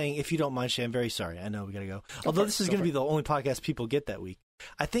Josh is saying, if you don't mind, Shay, I'm very sorry. I know we gotta go. Although this is going to be the only podcast people get that week.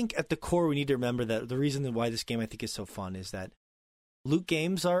 I think at the core we need to remember that the reason why this game I think is so fun is that loot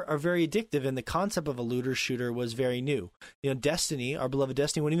games are very addictive, and the concept of a looter shooter was very new. Destiny, our beloved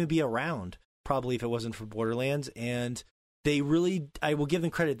Destiny, wouldn't even be around probably if it wasn't for Borderlands, and they really, I will give them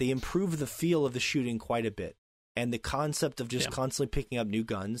credit, they improved the feel of the shooting quite a bit, and the concept of just constantly picking up new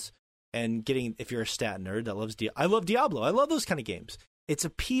guns and getting, if you're a stat nerd that loves I love Diablo, I love those kind of games. It's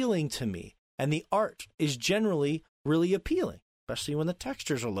appealing to me, and the art is generally really appealing, especially when the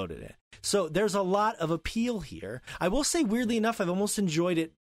textures are loaded in. So there's a lot of appeal here. I will say, weirdly enough, I've almost enjoyed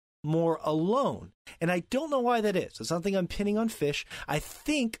it more alone. And I don't know why that is. It's something I'm pinning on Fish. I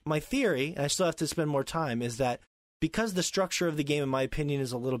think my theory, and I still have to spend more time, is that because the structure of the game, in my opinion,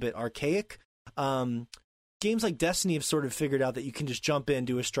 is a little bit archaic, games like Destiny have sort of figured out that you can just jump in,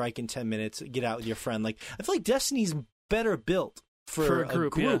 do a strike in 10 minutes, get out with your friend. Like, I feel like Destiny's better built for a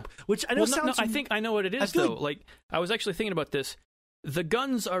group, which I know sounds... I think I know what it is, though. Like, I was actually thinking about this. The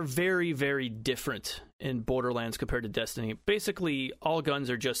guns are very, very different in Borderlands compared to Destiny. Basically, all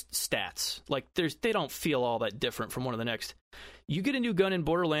guns are just stats. Like, they don't feel all that different from one to the next. You get a new gun in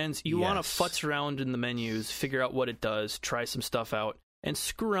Borderlands, you want to futz around in the menus, figure out what it does, try some stuff out, and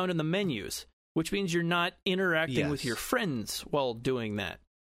screw around in the menus, which means you're not interacting with your friends while doing that.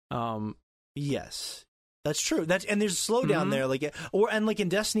 Yes. That's true. And there's slowdown there, like in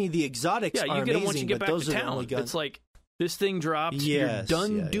Destiny, the exotics are you get amazing, them once you get back those to are the town. only guns. It's like this thing drops, you're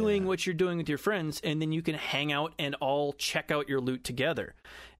done doing what you're doing with your friends, and then you can hang out and all check out your loot together.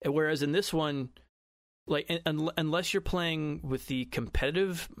 Whereas in this one, like unless you're playing with the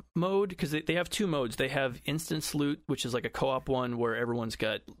competitive mode, because they have 2 modes. They have instance loot, which is like a co-op one where everyone's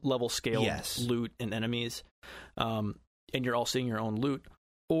got level scale loot and enemies, and you're all seeing your own loot,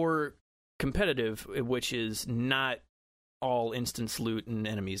 or competitive, which is not all instance loot and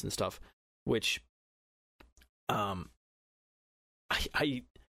enemies and stuff, which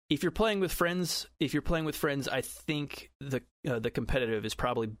if you're playing with friends, I think the competitive is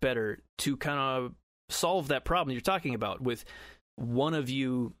probably better to kind of solve that problem you're talking about with one of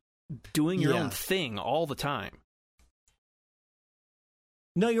you doing your own thing all the time.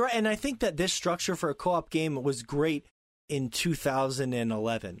 No, you're right, and I think that this structure for a co-op game was great in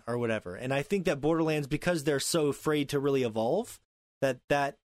 2011 or whatever. And I think that Borderlands, because they're so afraid to really evolve,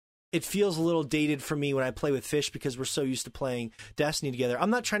 that it feels a little dated for me when I play with Fish, because we're so used to playing Destiny together.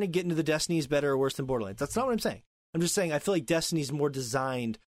 I'm not trying to get into the Destiny's better or worse than Borderlands. That's not what I'm saying. I'm just saying I feel like Destiny's more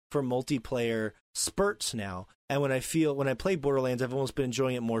designed for multiplayer spurts now. And when I play Borderlands, I've almost been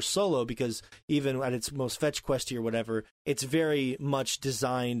enjoying it more solo, because even at its most fetch questy or whatever, it's very much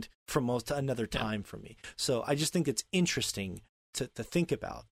designed for another time for me. So I just think it's interesting to think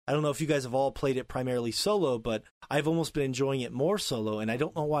about. I don't know if you guys have all played it primarily solo, but I've almost been enjoying it more solo, and I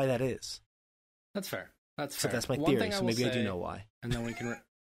don't know why that is. That's fair. So that's my theory, so maybe I do know why. And then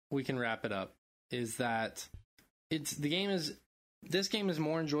we can wrap it up, is that this game is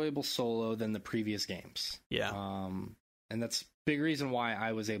more enjoyable solo than the previous games. Yeah. And that's a big reason why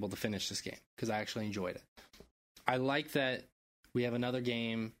I was able to finish this game, because I actually enjoyed it. I like that we have another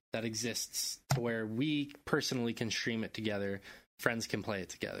game that exists to where we personally can stream it together. Friends can play it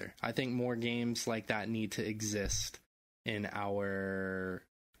together. I think more games like that need to exist in our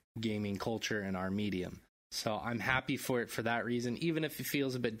gaming culture and our medium. So I'm happy for it for that reason. Even if it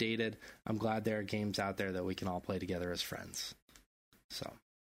feels a bit dated, I'm glad there are games out there that we can all play together as friends. So,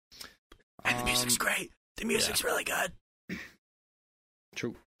 and the music's great. The music's really good.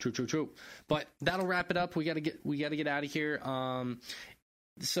 True. But that'll wrap it up. We gotta get out of here.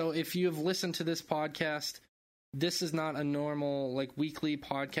 So if you have listened to this podcast, this is not a normal weekly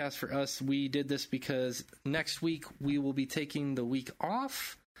podcast for us. We did this because next week we will be taking the week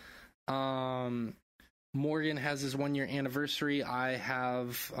off. Morgan has his 1-year anniversary. I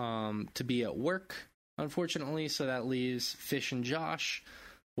have to be at work, unfortunately, so that leaves Fish and Josh,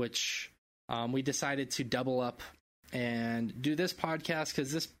 which we decided to double up and do this podcast,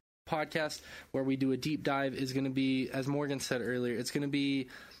 because this podcast where we do a deep dive is going to be, as Morgan said earlier, it's going to be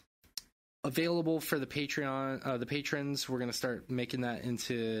available for the Patreon, the patrons. We're going to start making that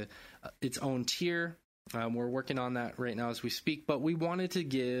into its own tier. We're working on that right now as we speak, but we wanted to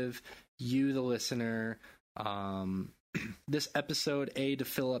give you, the listener, this episode, A, to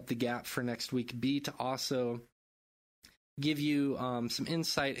fill up the gap for next week, B, to also give you some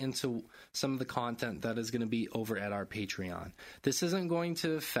insight into some of the content that is going to be over at our Patreon. This isn't going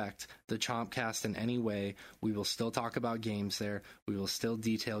to affect the Chompcast in any way. We will still talk about games there. We will still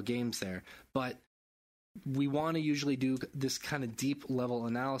detail games there. But we want to usually do this kind of deep level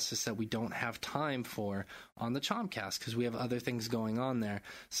analysis that we don't have time for on the Chompcast because we have other things going on there.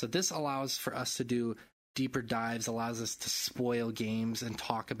 So this allows for us to do deeper dives, allows us to spoil games and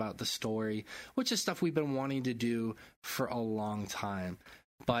talk about the story, which is stuff we've been wanting to do for a long time.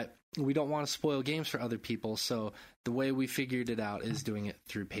 But we don't want to spoil games for other people, so the way we figured it out is doing it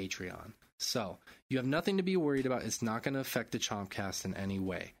through Patreon. So you have nothing to be worried about. It's not going to affect the Chompcast in any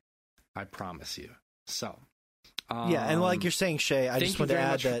way. I promise you. So, yeah, and like you're saying, Shay, I just want to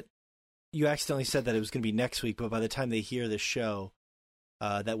add that you accidentally said that it was going to be next week, but by the time they hear this show,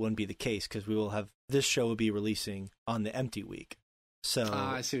 that wouldn't be the case because we will have this show will be releasing on the empty week. So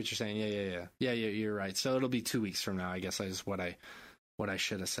I see what you're saying. Yeah. You're right. So it'll be 2 weeks from now. I guess is what I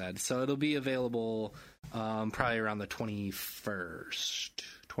should have said. So it'll be available probably around the 20th,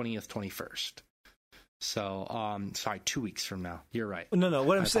 21st. So sorry, 2 weeks from now. You're right. No.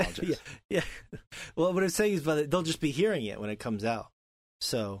 What I'm saying, yeah. Well, what I'm saying is, they'll just be hearing it when it comes out.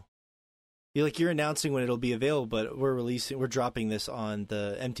 So. You're announcing when it'll be available, but we're dropping this on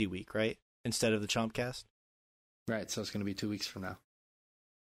the empty week, right? Instead of the Chompcast? Right, so it's going to be 2 weeks from now.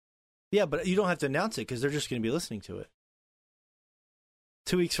 Yeah, but you don't have to announce it because they're just going to be listening to it.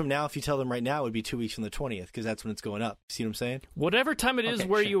 2 weeks from now, if you tell them right now, it would be 2 weeks from the 20th because that's when it's going up. See what I'm saying? Whatever time it is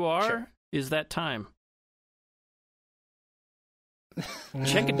you are is that time.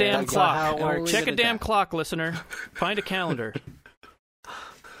 Check a damn clock. Check a damn clock, listener. Find a calendar.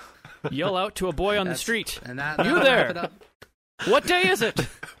 Yell out to a boy on the street. You there? What day is it?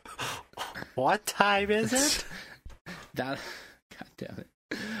 What time is it? God damn it.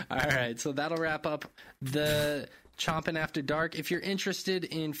 All right, so that'll wrap up the Chompin' After Dark. If you're interested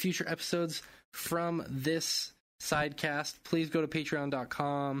in future episodes from this sidecast, please go to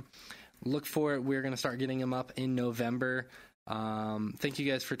patreon.com. Look for it. We're going to start getting them up in November. Thank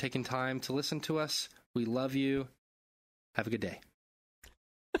you guys for taking time to listen to us. We love you. Have a good day.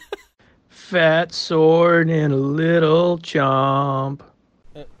 Fat sword and a little chomp.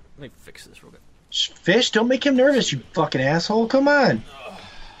 Let me fix this real quick. Fish, don't make him nervous, you fucking asshole. Come on.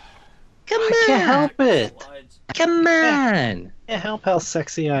 I can't help it. Come on. Can't help how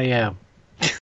sexy I am.